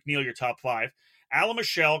 Musser, McNeil, your top 5. Alan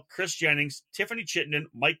Michelle, Chris Jennings, Tiffany Chittenden,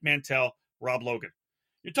 Mike Mantell, Rob Logan.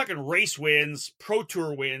 You're talking race wins, Pro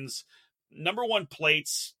Tour wins, number 1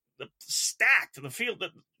 plates, stacked. The field, the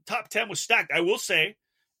top 10 was stacked. I will say,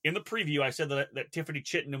 in the preview, I said that Tiffany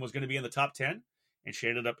Chittenden was going to be in the top 10, and she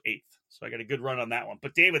ended up 8th. So I got a good run on that one.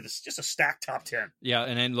 But David, it's just a stacked top 10. Yeah,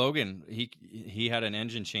 and then Logan, he had an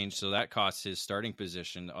engine change, so that cost his starting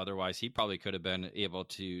position. Otherwise, he probably could have been able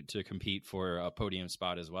to compete for a podium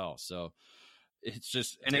spot as well. So it's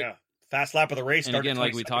just fast lap of the race. And again,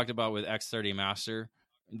 like we talked about with X30 Master,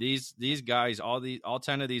 these guys, all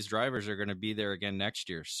 10 of these drivers are going to be there again next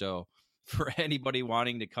year. So for anybody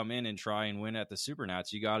wanting to come in and try and win at the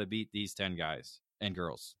Supernats, you got to beat these 10 guys and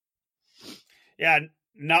girls. Yeah.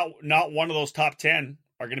 Not one of those top 10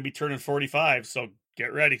 are going to be turning 45, so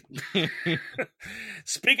get ready.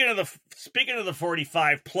 Speaking of the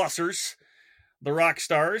 45 plussers, the rock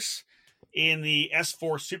stars in the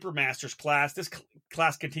S4 Supermasters class, this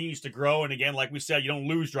class continues to grow. And again, like we said, you don't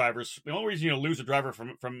lose drivers. The only reason you don't lose a driver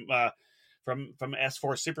from S4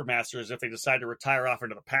 Supermasters is if they decide to retire off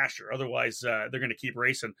into the pasture. Otherwise, they're going to keep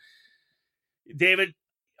racing. David,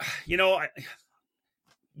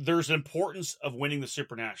 there's an importance of winning the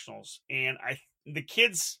Super Nationals, and the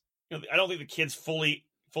kids, I don't think the kids fully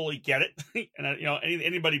get it. And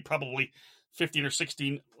anybody probably 15 or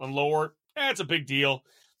 16 and lower, it's a big deal.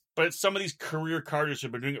 But some of these career karters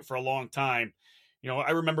have been doing it for a long time.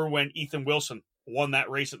 I remember when Ethan Wilson won that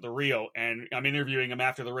race at the Rio, and I'm interviewing him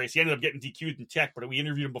after the race. He ended up getting DQ'd in Tech, but we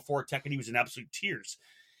interviewed him before Tech, and he was in absolute tears.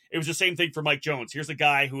 It was the same thing for Mike Jones. Here's a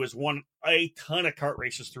guy who has won a ton of kart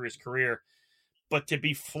races through his career. But to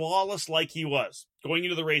be flawless like he was, going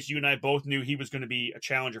into the race, you and I both knew he was going to be a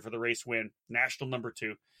challenger for the race win, national number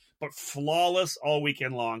 2, but flawless all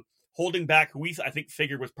weekend long, holding back who I think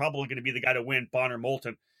figured was probably going to be the guy to win, Bonner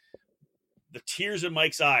Moulton. The tears in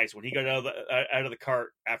Mike's eyes when he got out of the cart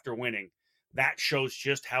after winning, that shows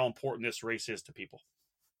just how important this race is to people.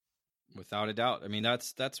 Without a doubt. I mean,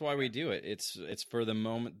 that's why we do it. It's for the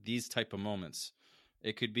moment, these type of moments.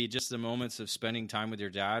 It could be just the moments of spending time with your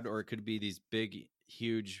dad, or it could be these big,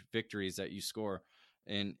 huge victories that you score.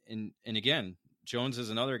 And again, Jones is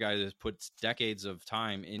another guy that puts decades of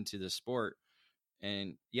time into the sport.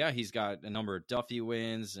 And yeah, he's got a number of Duffy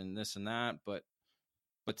wins and this and that, but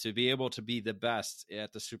to be able to be the best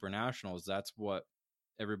at the Super Nationals, that's what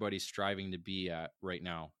everybody's striving to be at right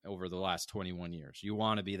now over the last 21 years. You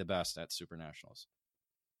want to be the best at Super Nationals.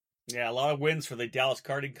 Yeah, a lot of wins for the Dallas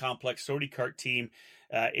Karting Complex Sody Kart team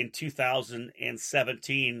in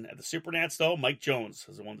 2017. The Supernats, though, Mike Jones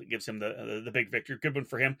is the one that gives him the big victory. Good one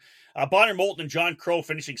for him. Bonner Moulton and John Crow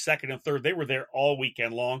finishing second and third. They were there all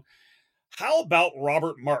weekend long. How about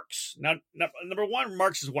Robert Marks? Now, number one,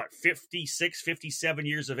 Marks is what, 56, 57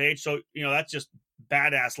 years of age. So, that's just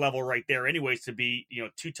badass level right there anyways to be,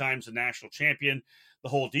 2 times a national champion, the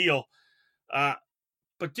whole deal.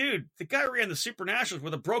 But dude, the guy ran the Super Nationals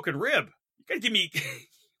with a broken rib. You gotta give me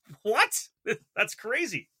what? That's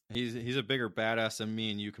crazy. He's a bigger badass than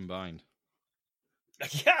me and you combined.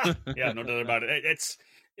 Yeah, no doubt about it. It's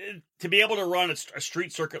to be able to run a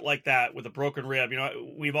street circuit like that with a broken rib.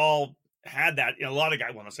 We've all had that. A lot of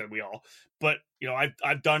guys. Well, I said we all, but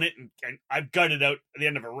I've done it and I've gutted out at the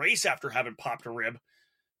end of a race after having popped a rib.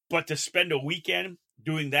 But to spend a weekend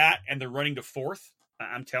doing that and then running to fourth,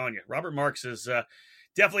 I'm telling you, Robert Marks is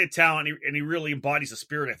definitely a talent, and he really embodies the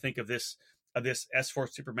spirit, I think, of this S4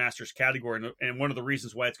 Supermasters category, and one of the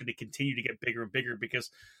reasons why it's going to continue to get bigger and bigger, because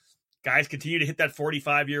guys continue to hit that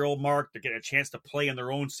 45-year-old mark. They're getting a chance to play in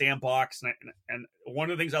their own sandbox, and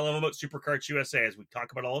one of the things I love about Superkarts USA, as we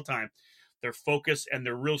talk about all the time, their focus and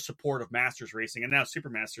their real support of Masters racing, and now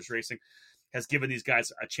Supermasters racing, has given these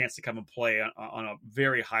guys a chance to come and play on a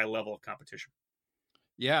very high level of competition.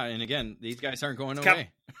 Yeah, and again, these guys aren't going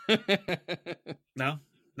away. No,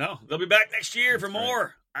 they'll be back next year for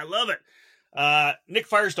more. Right. I love it. Nick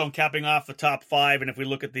Firestone capping off the top 5, and if we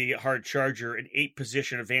look at the hard charger, an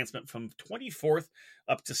 8-position advancement from 24th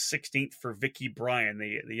up to 16th for Vicky Bryan,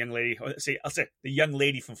 the young lady. I'll say the young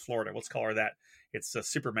lady from Florida. Let's call her that. It's a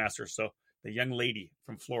Supermaster, so the young lady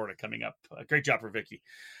from Florida coming up. Great job for Vicky.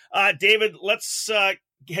 David, let's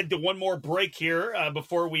head to one more break here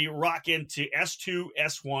before we rock into S2,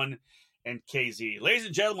 S1, and KZ. Ladies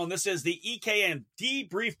and gentlemen, this is the EKN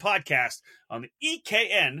Debrief Podcast on the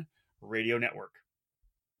EKN Radio Network.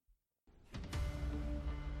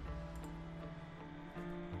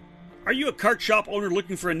 Are you a kart shop owner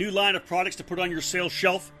looking for a new line of products to put on your sales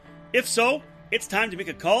shelf? If so, it's time to make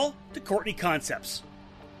a call to Courtney Concepts.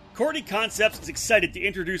 Courtney Concepts is excited to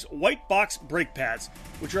introduce white box brake pads,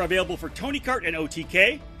 which are available for Tony Kart and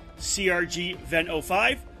OTK, CRG Ven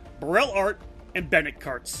 05, Burrell Art, and Bennett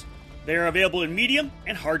karts. They are available in medium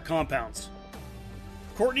and hard compounds.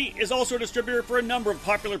 Courtney is also a distributor for a number of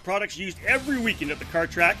popular products used every weekend at the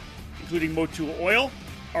kart track, including Motul Oil,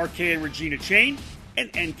 RK and Regina Chain,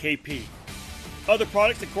 and NKP. Other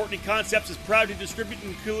products that Courtney Concepts is proud to distribute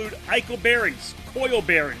include Eichel bearings, coil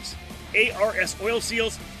bearings, ARS oil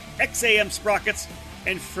seals, XAM sprockets,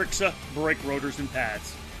 and Frixa brake rotors and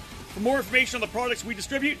pads. For more information on the products we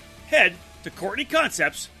distribute, head to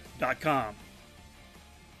CourtneyConcepts.com.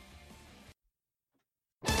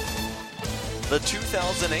 The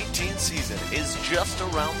 2018 season is just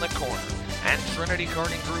around the corner, and Trinity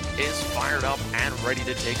Karting Group is fired up and ready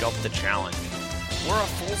to take up the challenge. We're a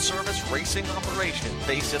full-service racing operation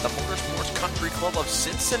based at the Motorsports Country Club of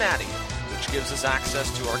Cincinnati, which gives us access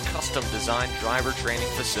to our custom-designed driver training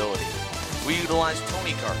facility. We utilize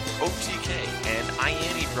Tony Kart, OTK, and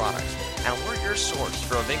IANI products, and we're your source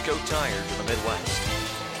for Avinco tires in the Midwest.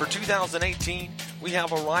 For 2018, we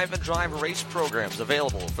have Arrive and Drive race programs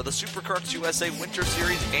available for the Superkarts USA Winter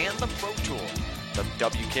Series and the Pro Tour, the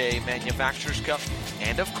WK Manufacturers Cup,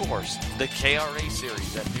 and of course, the KRA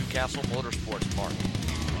Series at Newcastle Motorsports Park.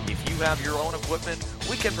 If you have your own equipment,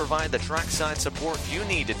 we can provide the trackside support you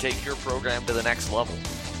need to take your program to the next level.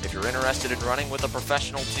 If you're interested in running with a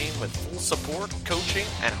professional team with full support, coaching,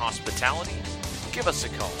 and hospitality, give us a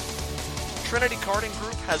call. Trinity Karting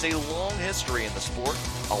Group has a long history in the sport,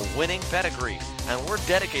 a winning pedigree, and we're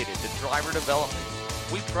dedicated to driver development.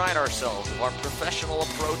 We pride ourselves on our professional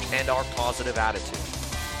approach and our positive attitude.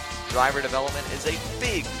 Driver development is a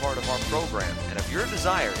big part of our program, and if your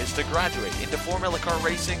desire is to graduate into Formula Car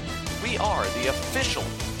racing, we are the official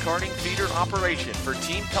karting feeder operation for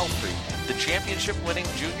Team Pelfrey, the championship-winning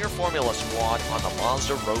junior Formula squad on the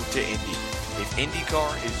Mazda Road to Indy. If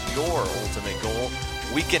IndyCar is your ultimate goal,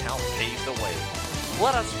 we can help pave the way.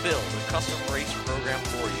 Let us build a custom race program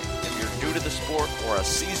for you. If you're new to the sport or a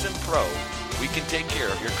seasoned pro, we can take care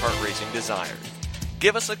of your kart racing desires.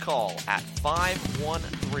 Give us a call at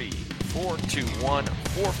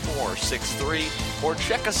 513-421-4463 or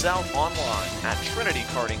check us out online at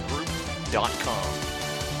trinitykartinggroup.com.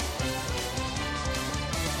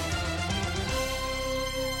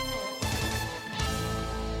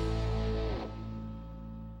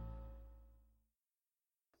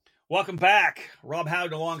 Welcome back. Rob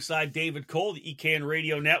Howden alongside David Cole, the EKN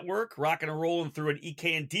Radio Network, rocking and rolling through an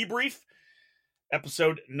EKN debrief.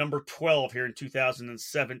 episode number 12 here in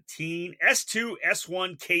 2017. S2,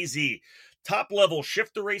 S1, KZ. Top level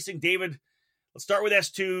shifter racing. David, let's start with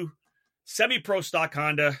S2. Semi-pro stock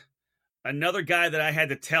Honda. Another guy that I had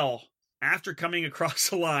to tell after coming across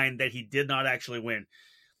the line that he did not actually win.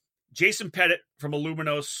 Jason Pettit from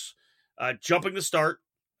Aluminos, jumping the start,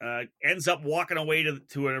 ends up walking away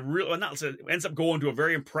ends up going to a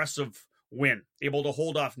very impressive win, able to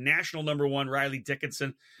hold off national number one Riley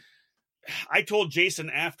Dickinson. I told Jason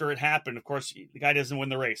after it happened, of course, the guy doesn't win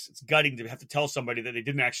the race. It's gutting to have to tell somebody that they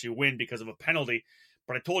didn't actually win because of a penalty.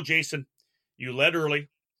 But I told Jason, you led early,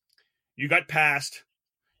 you got passed,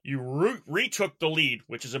 you retook the lead,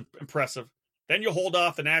 which is impressive. Then you hold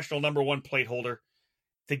off the national number one plate holder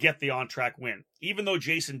to get the on-track win. Even though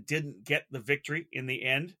Jason didn't get the victory in the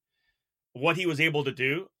end, what he was able to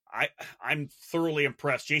do, I'm thoroughly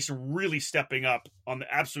impressed. Jason really stepping up on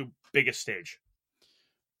the absolute biggest stage.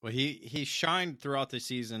 Well, he shined throughout the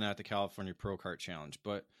season at the California Pro Kart Challenge,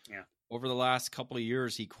 but over the last couple of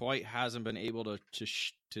years, he quite hasn't been able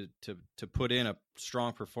to put in a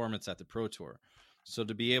strong performance at the Pro Tour. So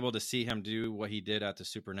to be able to see him do what he did at the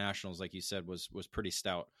Super Nationals, like you said, was pretty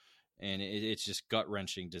stout. And it's just gut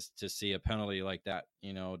wrenching to see a penalty like that,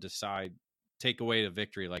 take away the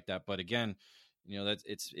victory like that. But again, that's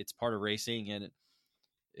it's part of racing, and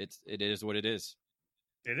it is what it is.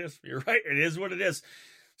 It is. You're right. It is what it is.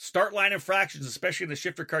 Start line infractions, especially in the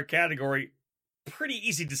shifter kart category, pretty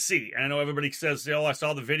easy to see. And I know everybody says, "Oh, I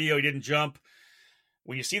saw the video. He didn't jump."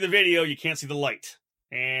 When you see the video, you can't see the light.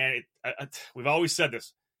 And we've always said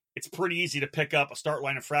this. It's pretty easy to pick up a start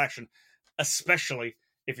line infraction, especially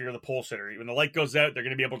if you're the pole sitter. When the light goes out, they're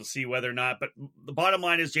going to be able to see whether or not. But the bottom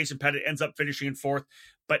line is Jason Pettit ends up finishing in fourth,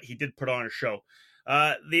 but he did put on a show.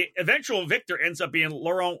 The eventual victor ends up being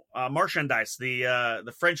Laurent Marchandise,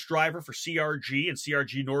 the French driver for CRG and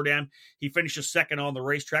CRG Nordam. He finishes second on the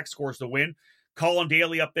racetrack, scores the win. Colin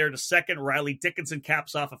Daly up there to second. Riley Dickinson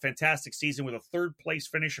caps off a fantastic season with a third-place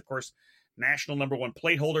finish. Of course, national number one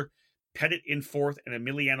plate holder. Pettit in fourth and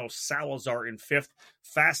Emiliano Salazar in fifth.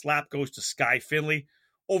 Fast lap goes to Sky Finley.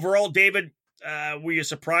 Overall, David, were you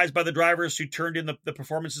surprised by the drivers who turned in the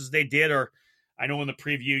performances they did? Or I know in the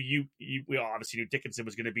preview, we obviously knew Dickinson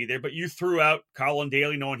was going to be there, but you threw out Colin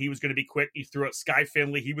Daly knowing he was going to be quick. You threw out Sky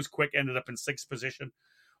Finley. He was quick, ended up in sixth position.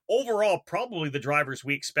 Overall, probably the drivers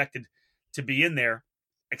we expected to be in there,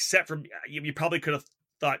 except for you probably could have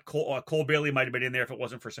thought Cole Bailey might have been in there if it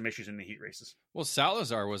wasn't for some issues in the heat races. Well,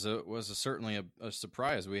 Salazar was certainly a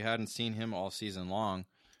surprise. We hadn't seen him all season long.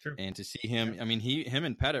 True. And to see him, I mean, him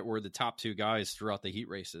and Pettit were the top two guys throughout the heat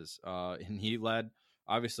races. And he led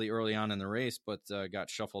obviously early on in the race, but got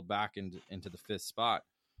shuffled back into the fifth spot.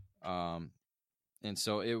 And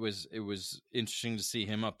so it was interesting to see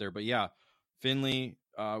him up there. But yeah, Finley,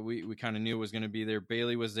 we kind of knew was going to be there.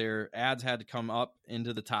 Bailey was there. Ads had to come up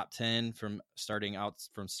into the top 10 from starting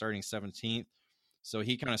 17th. So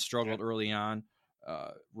he kind of struggled early on.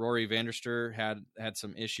 Rory Vanderster had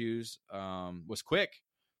some issues, was quick,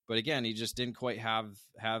 but again, he just didn't quite have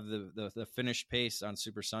the finished pace on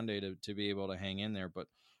Super Sunday to be able to hang in there. But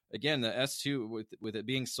again, the S2 with it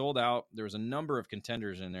being sold out, there was a number of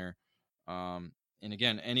contenders in there. And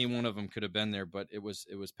again, any one of them could have been there, but it was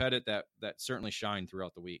Pettit that certainly shined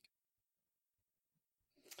throughout the week.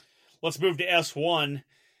 Let's move to S1.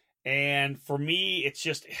 And for me, it's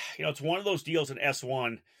just, it's one of those deals in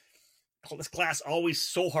S1. This class always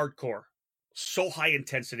so hardcore, so high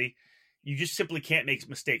intensity. You just simply can't make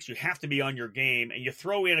mistakes. You have to be on your game. And you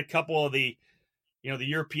throw in a couple of the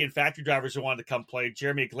European factory drivers who wanted to come play.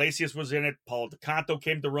 Jeremy Iglesias was in it. Paulo DeCanto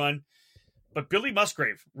came to run. But Billy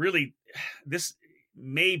Musgrave, really, this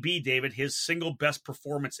may be, David, his single best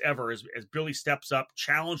performance ever as Billy steps up,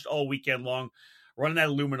 challenged all weekend long, running that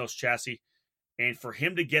Luminos chassis. And for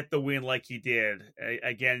him to get the win like he did,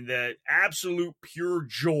 again, the absolute pure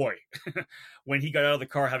joy when he got out of the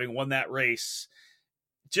car having won that race,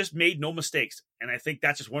 just made no mistakes. And I think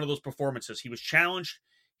that's just one of those performances. He was challenged.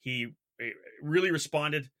 He really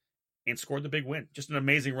responded and scored the big win. Just an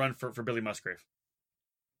amazing run for Billy Musgrave.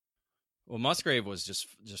 Well, Musgrave was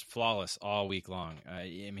just flawless all week long.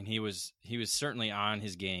 I mean, he was certainly on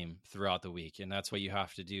his game throughout the week, and that's what you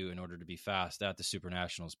have to do in order to be fast at the Super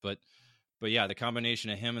Nationals. But yeah, the combination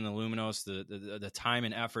of him and the Luminos, the time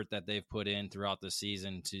and effort that they've put in throughout the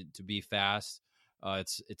season to be fast,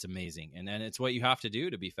 it's amazing. And then it's what you have to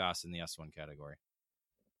do to be fast in the S1 category.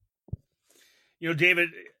 David,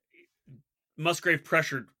 Musgrave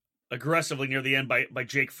pressured aggressively near the end by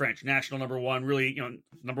Jake French, national number one, really,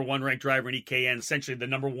 number one ranked driver in EKN, essentially the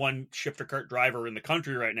number one shifter kart driver in the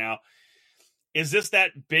country right now. Is this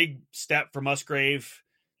that big step for Musgrave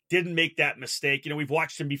didn't make that mistake. We've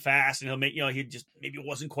watched him be fast, and he'll make, he just maybe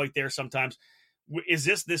wasn't quite there sometimes. Is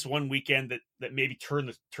this one weekend that maybe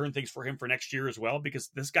turn things for him for next year as well? Because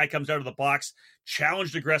this guy comes out of the box,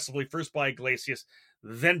 challenged aggressively, first by Iglesias,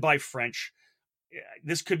 then by French.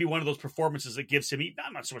 This could be one of those performances that gives him,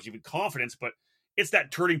 not so much even confidence, but it's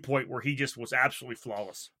that turning point where he just was absolutely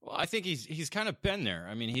flawless. Well, I think he's kind of been there.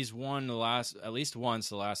 I mean, he's won at least once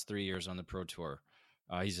the last 3 years on the Pro Tour.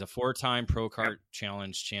 He's a 4-time Pro Kart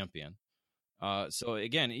Challenge champion. So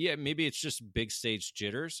again, yeah, maybe it's just big stage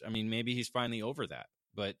jitters. I mean, maybe he's finally over that.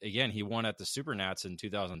 But again, he won at the Supernats in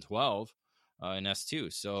 2012 in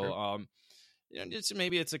S2. So sure.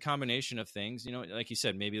 Maybe it's a combination of things. Like you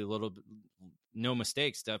said, maybe a little no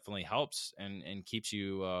mistakes definitely helps and keeps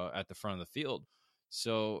you at the front of the field.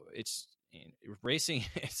 So it's racing.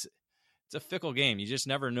 It's a fickle game. You just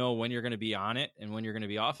never know when you're going to be on it and when you're going to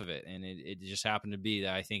be off of it. And it just happened to be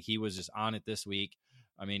that I think he was just on it this week.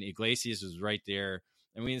 I mean, Iglesias was right there.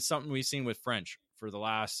 I mean, it's something we've seen with French for the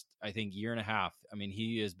last, I think, year and a half. I mean,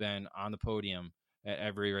 he has been on the podium at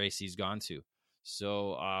every race he's gone to.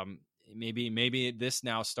 So maybe this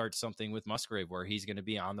now starts something with Musgrave where he's going to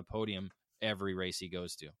be on the podium every race he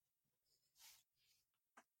goes to.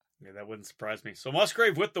 Yeah, that wouldn't surprise me. So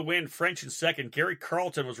Musgrave with the win, French in second. Gary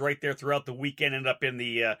Carlton was right there throughout the weekend, ended up in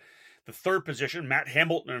the third position. Matt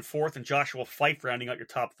Hamilton in fourth, and Joshua Fife rounding out your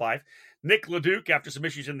top five. Nick Leduc, after some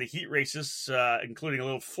issues in the heat races, including a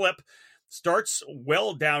little flip, starts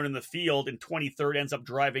well down in the field in 23rd, ends up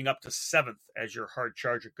driving up to 7th as your hard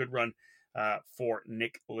charger. Good run for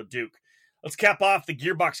Nick Leduc. Let's cap off the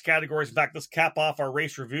gearbox categories. In fact, let's cap off our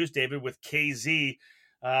race reviews, David, with KZ.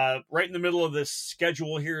 Right in the middle of this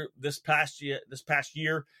schedule here this past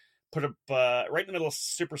year, put up right in the middle of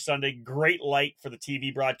Super Sunday. Great light for the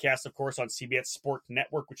TV broadcast, of course, on CBS Sport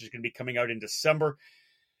Network, which is going to be coming out in December.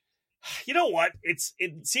 You know what? It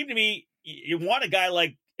seemed to me you want a guy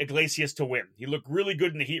like Iglesias to win. He looked really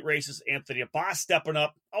good in the heat races. Anthony Abbas stepping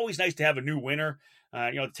up. Always nice to have a new winner,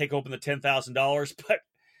 to take open the $10,000. But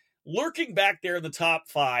lurking back there in the top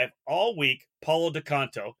five all week, Paulo Di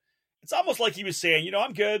Canto. It's almost like he was saying,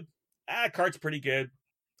 I'm good. Kart's pretty good.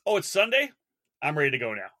 Oh, it's Sunday? I'm ready to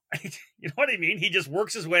go now. You know what I mean? He just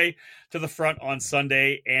works his way to the front on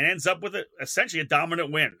Sunday and ends up with essentially a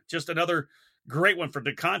dominant win. Just another great one for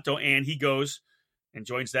Di Canto, and he goes and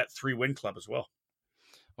joins that 3-win club as well.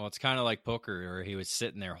 Well, it's kind of like poker where he was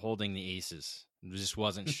sitting there holding the aces. Just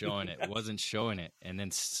wasn't showing it. Wasn't showing it. And then,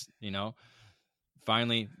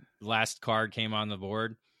 finally, last card came on the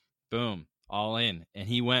board. Boom. All in, and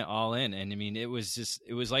he went all in, and I mean, it was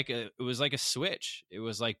like a switch. It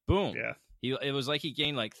was like boom. Yeah. It was like he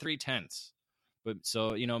gained like 0.3. But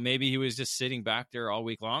so maybe he was just sitting back there all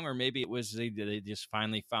week long, or maybe it was they just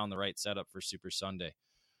finally found the right setup for Super Sunday.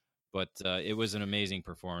 But it was an amazing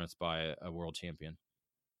performance by a world champion.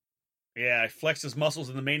 Yeah, he flexed his muscles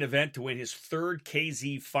in the main event to win his third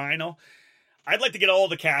KZ final. I'd like to get all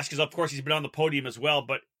the cash because, of course, he's been on the podium as well,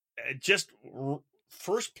 but just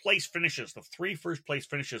first place finishes, the 3 first place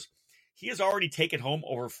finishes, he has already taken home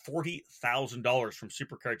over $40,000 from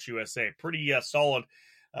SuperKarts USA. Pretty solid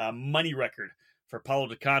money record for Paulo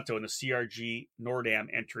Di Canto in the CRG Nordam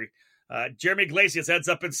entry. Jeremy Iglesias heads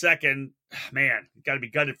up in second. Man, got to be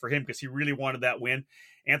gutted for him because he really wanted that win.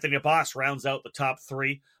 Anthony Abbas rounds out the top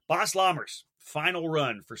 3. Bas Lammers, final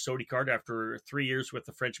run for Sodi Kart after 3 years with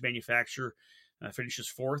the French manufacturer,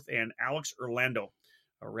 finishes 4th. And Alex Orlando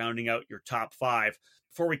rounding out your top 5.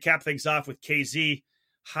 Before we cap things off with KZ,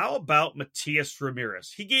 how about Matias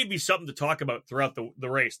Ramirez? He gave me something to talk about throughout the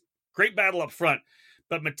race. Great battle up front,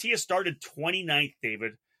 but Matias started 29th,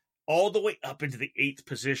 David, all the way up into the 8th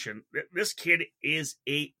position. This kid is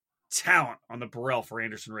a talent on the Burrell for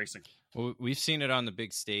Anderson Racing. Well, we've seen it on the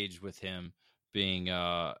big stage with him being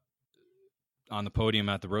on the podium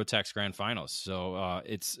at the Rotax Grand Finals. So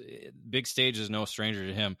big stage is no stranger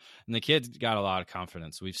to him. And the kid's got a lot of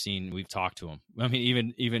confidence. We've talked to him. I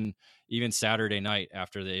mean, even Saturday night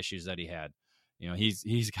after the issues that he had,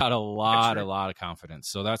 he's got a lot of confidence.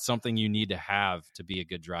 So that's something you need to have to be a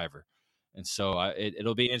good driver. And so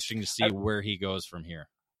it'll be interesting to see where he goes from here.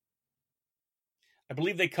 I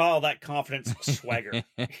believe they call that confidence swagger.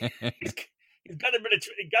 He's got a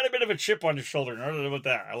bit of a chip on his shoulder. I don't know about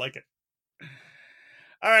that. I like it.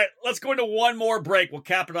 All right, let's go into one more break. We'll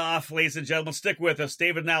cap it off, ladies and gentlemen. Stick with us.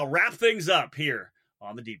 David now wrap things up here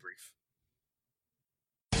on The Debrief.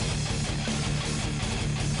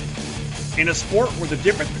 In a sport where the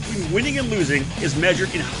difference between winning and losing is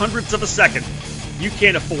measured in hundredths of a second, you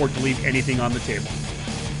can't afford to leave anything on the table.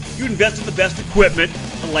 You invest in the best equipment,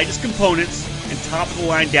 the latest components, and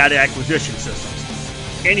top-of-the-line data acquisition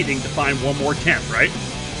systems. Anything to find one more tenth, right?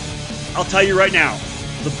 I'll tell you right now,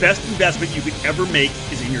 the best investment you could ever make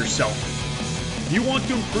is in yourself. If you want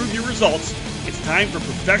to improve your results, it's time for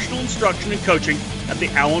professional instruction and coaching at the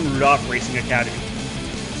Alan Rudolph Racing Academy.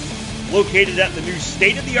 Located at the new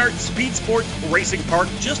state-of-the-art Speed Sports Racing Park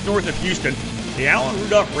just north of Houston, the Alan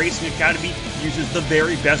Rudolph Racing Academy uses the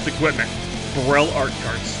very best equipment, Burrell Art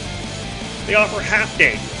Carts. They offer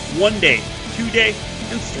half-day, 1-day, 2-day,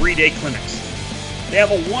 and 3-day clinics. They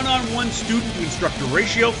have a one-on-one student-to-instructor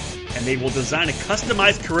ratio, and they will design a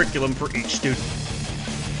customized curriculum for each student.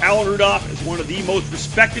 Alan Rudolph is one of the most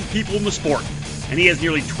respected people in the sport, and he has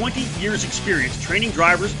nearly 20 years' experience training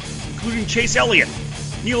drivers, including Chase Elliott,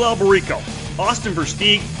 Neil Alberico, Austin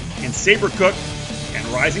Versteeg, and Sabre Cook, and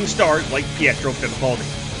rising stars like Pietro Fittipaldi.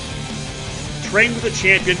 Train with a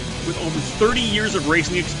champion with almost 30 years of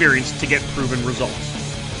racing experience to get proven results.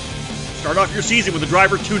 Start off your season with a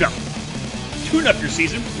driver tune-up. Tune up your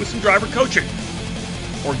season with some driver coaching.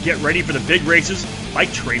 Or get ready for the big races by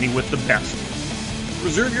training with the best.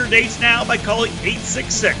 Reserve your dates now by calling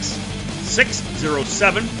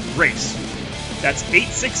 866-607-RACE. That's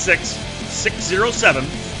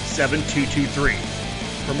 866-607-7223.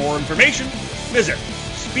 For more information, visit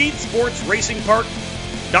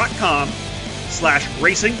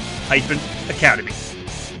speedsportsracingpark.com/racing-academy.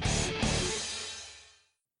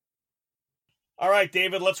 All right,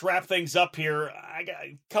 David, let's wrap things up here. I got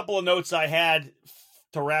a couple of notes I had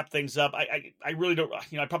to wrap things up. I really don't,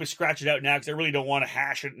 I'd probably scratch it out now because I really don't want to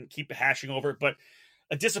hash it and keep hashing over it, but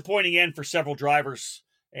a disappointing end for several drivers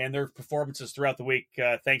and their performances throughout the week,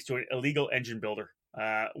 thanks to an illegal engine builder,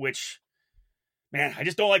 which, man, I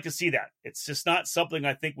just don't like to see that. It's just not something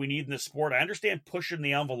I think we need in this sport. I understand pushing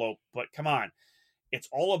the envelope, but come on. It's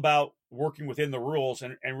all about working within the rules,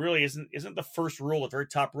 and really isn't the first rule, the very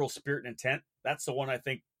top rule, spirit and intent? That's the one I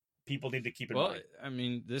think people need to keep in mind. I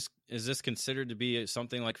mean, is this considered to be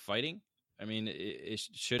something like fighting? I mean,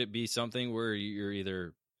 should it be something where you're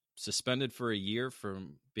either suspended for a year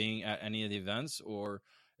from being at any of the events, or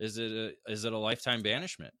is it a lifetime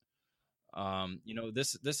banishment?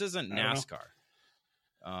 This isn't NASCAR.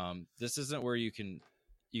 This isn't where you could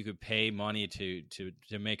pay money to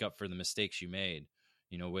make up for the mistakes you made,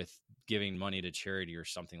 with giving money to charity or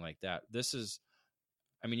something like that. This is,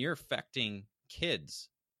 you're affecting kids.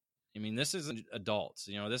 This isn't adults.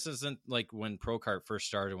 This isn't like when Pro Kart first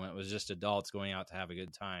started, when it was just adults going out to have a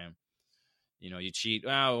good time. You cheat.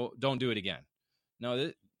 Oh, don't do it again.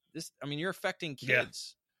 No, you're affecting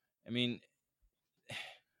kids.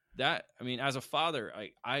 Yeah. As a father,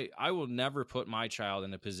 I will never put my child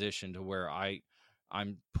in a position to where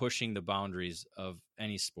I'm pushing the boundaries of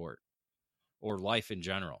any sport or life in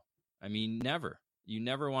general. Never. You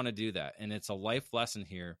never want to do that. And it's a life lesson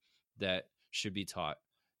here that should be taught.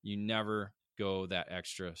 You never go that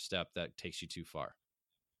extra step that takes you too far.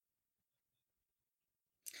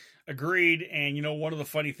 Agreed. And one of the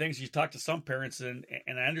funny things, you talk to some parents, and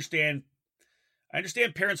I understand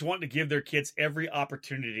parents want to give their kids every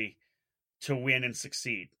opportunity to win and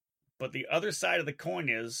succeed. But the other side of the coin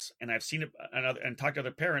is, and I've seen it and talked to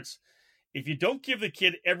other parents, if you don't give the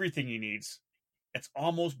kid everything he needs, it's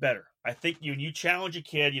almost better. I think when you challenge a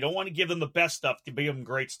kid, you don't want to give them the best stuff, to give them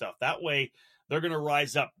great stuff. That way, they're going to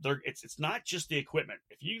rise up. It's not just the equipment.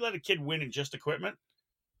 If you let a kid win in just equipment,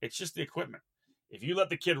 it's just the equipment. If you let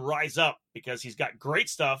the kid rise up because he's got great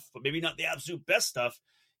stuff, but maybe not the absolute best stuff,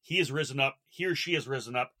 he or she has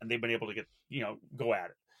risen up, and they've been able to get, go at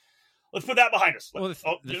it. Let's put that behind us. Well,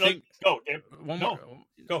 go, Dave.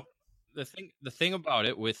 Go. The thing about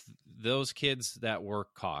it with those kids that were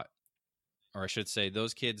caught, or I should say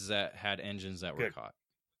those kids that had engines that were caught,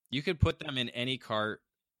 you could put them in any kart,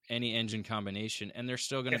 any engine combination, and they're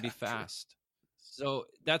still going to be fast. So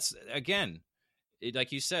that's, again,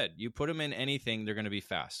 like you said, you put them in anything, they're going to be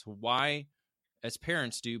fast. Why, as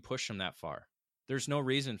parents, do you push them that far? There's no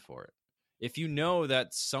reason for it. If you know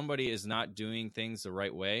that somebody is not doing things the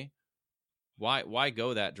right way, why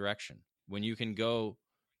go that direction when you can go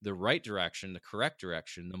the right direction, the correct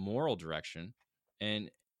direction, the moral direction,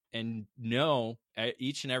 and know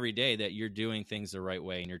each and every day that you're doing things the right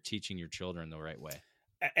way and you're teaching your children the right way.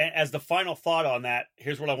 As the final thought on that,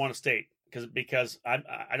 here's what I want to state, because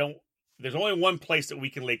I don't. There's only one place that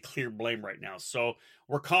we can lay clear blame right now. So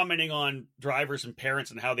we're commenting on drivers and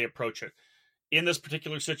parents and how they approach it. In this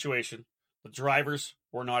particular situation, the drivers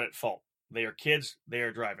were not at fault. They are kids. They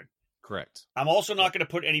are driving. Correct. I'm also not going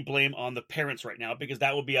to put any blame on the parents right now, because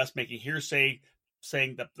that would be us making hearsay,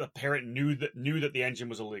 saying that the parent knew that the engine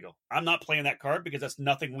was illegal. I'm not playing that card because that's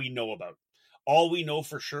nothing we know about. All we know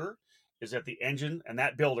for sure is that the engine and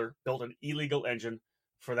that builder built an illegal engine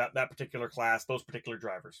for that particular class, those particular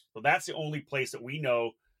drivers. So that's the only place that we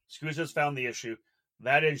know SCUSA has found the issue.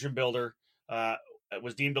 That engine builder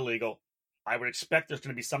was deemed illegal. I would expect there's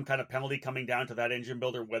going to be some kind of penalty coming down to that engine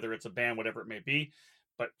builder, whether it's a ban, whatever it may be.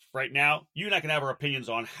 But right now, you and I can have our opinions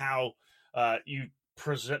on how you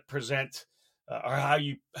present or how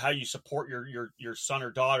you support your son or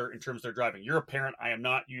daughter in terms of their driving. You're a parent. I am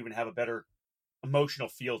not. You even have a better emotional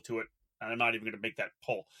feel to it. And I'm not even going to make that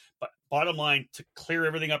poll. But bottom line, to clear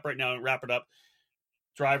everything up right now and wrap it up,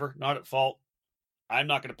 driver, not at fault. I'm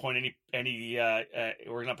not going to point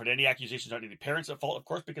we're going to put any accusations on any parents at fault, of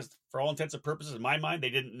course, because for all intents and purposes, in my mind, they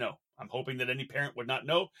didn't know. I'm hoping that any parent would not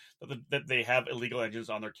know that they have illegal engines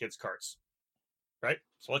on their kids' carts. Right?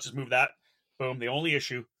 So let's just move that. Boom. The only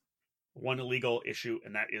issue, one illegal issue,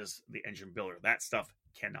 and that is the engine builder. That stuff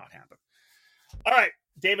cannot happen. All right,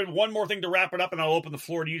 David, one more thing to wrap it up, and I'll open the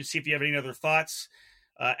floor to you to see if you have any other thoughts.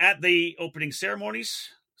 At the opening ceremonies,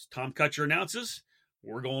 as Tom Kutcher announces,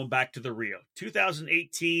 we're going back to the Rio.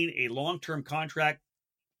 2018, a long-term contract.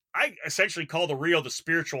 I essentially call the Rio the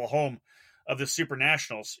spiritual home of the Super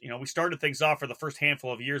Nationals. You know, we started things off for the first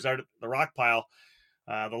handful of years out at the Rock Pile,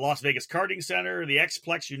 the Las Vegas Karting Center, the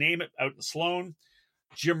X-Plex, you name it, out in Sloan.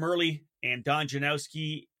 Jim Murley and Don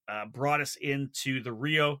Janowski brought us into the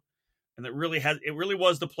Rio, and it really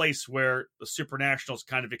was the place where the Super Nationals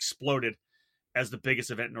kind of exploded as the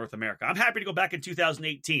biggest event in North America. I'm happy to go back in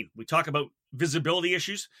 2018. We talk about visibility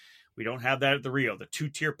issues. We don't have that at the Rio. The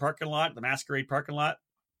 2-tier parking lot, the Masquerade parking lot,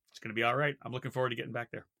 it's going to be all right. I'm looking forward to getting back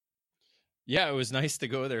there. Yeah, it was nice to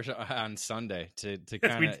go there on Sunday to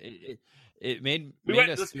kind of it made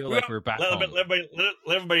us feel like we're back home.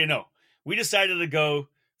 Let everybody know. We decided to go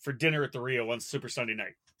for dinner at the Rio on Super Sunday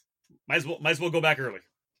night. Might as well go back early.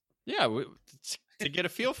 Yeah, to get a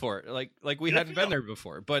feel for it, like we hadn't been there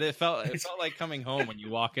before, but it felt like coming home when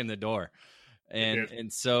you walk in the door,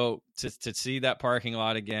 and so to see that parking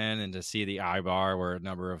lot again and to see the iBar where a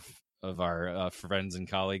number of our friends and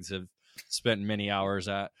colleagues have spent many hours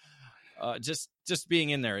at, just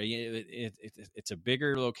being in there, it's a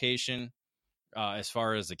bigger location as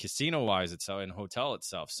far as the casino wise itself and hotel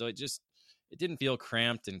itself, so it didn't feel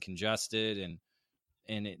cramped and congested,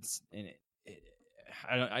 and it's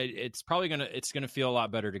probably gonna feel a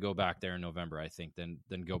lot better to go back there in November, I think, than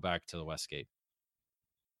go back to the Westgate.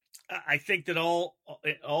 I think that all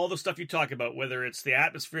the stuff you talk about, whether it's the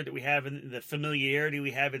atmosphere that we have and the familiarity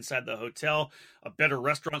we have inside the hotel, a better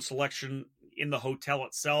restaurant selection in the hotel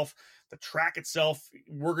itself, the track itself,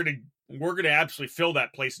 we're gonna absolutely fill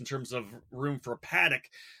that place in terms of room for a paddock.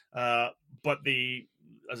 But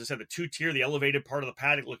as I said, the 2-tier, the elevated part of the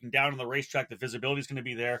paddock looking down on the racetrack, the visibility is going to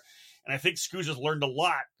be there. And I think SCUSA's learned a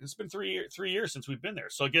lot. It's been 3 years since we've been there.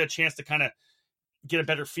 So I get a chance to kind of get a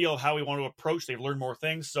better feel of how we want to approach. They've learned more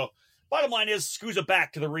things. So bottom line is SCUSA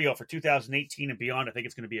back to the Rio for 2018 and beyond. I think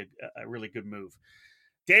it's going to be a really good move.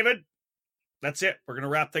 David, that's it. We're going to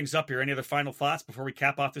wrap things up here. Any other final thoughts before we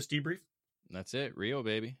cap off this debrief? That's it. Rio,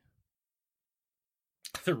 baby.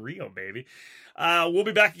 The Rio, baby. We'll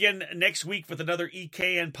be back again next week with another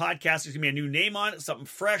EKN podcast. There's going to be a new name on it, something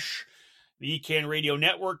fresh. The EKN Radio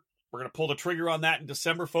Network. We're going to pull the trigger on that in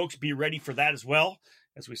December, folks. Be ready for that as well.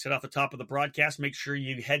 As we said off the top of the broadcast, make sure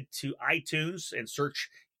you head to iTunes and search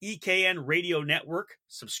EKN Radio Network.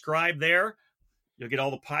 Subscribe there. You'll get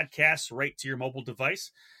all the podcasts right to your mobile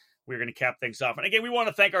device. We're going to cap things off. And again, we want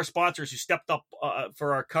to thank our sponsors who stepped up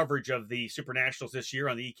for our coverage of the Super Nationals this year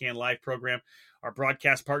on the EKN Live program. Our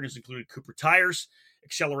broadcast partners included Cooper Tires,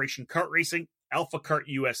 Acceleration Kart Racing, Alpha Kart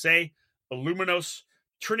USA, Illuminos,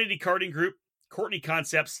 Trinity Karting Group, Courtney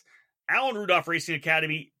Concepts, Alan Rudolph Racing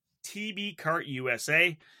Academy, TB Kart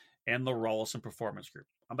USA, and the Rawlison Performance Group.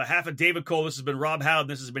 On behalf of David Cole, this has been Rob Howden.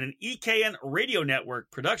 This has been an EKN Radio Network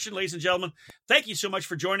production, ladies and gentlemen. Thank you so much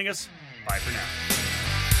for joining us. Bye for now.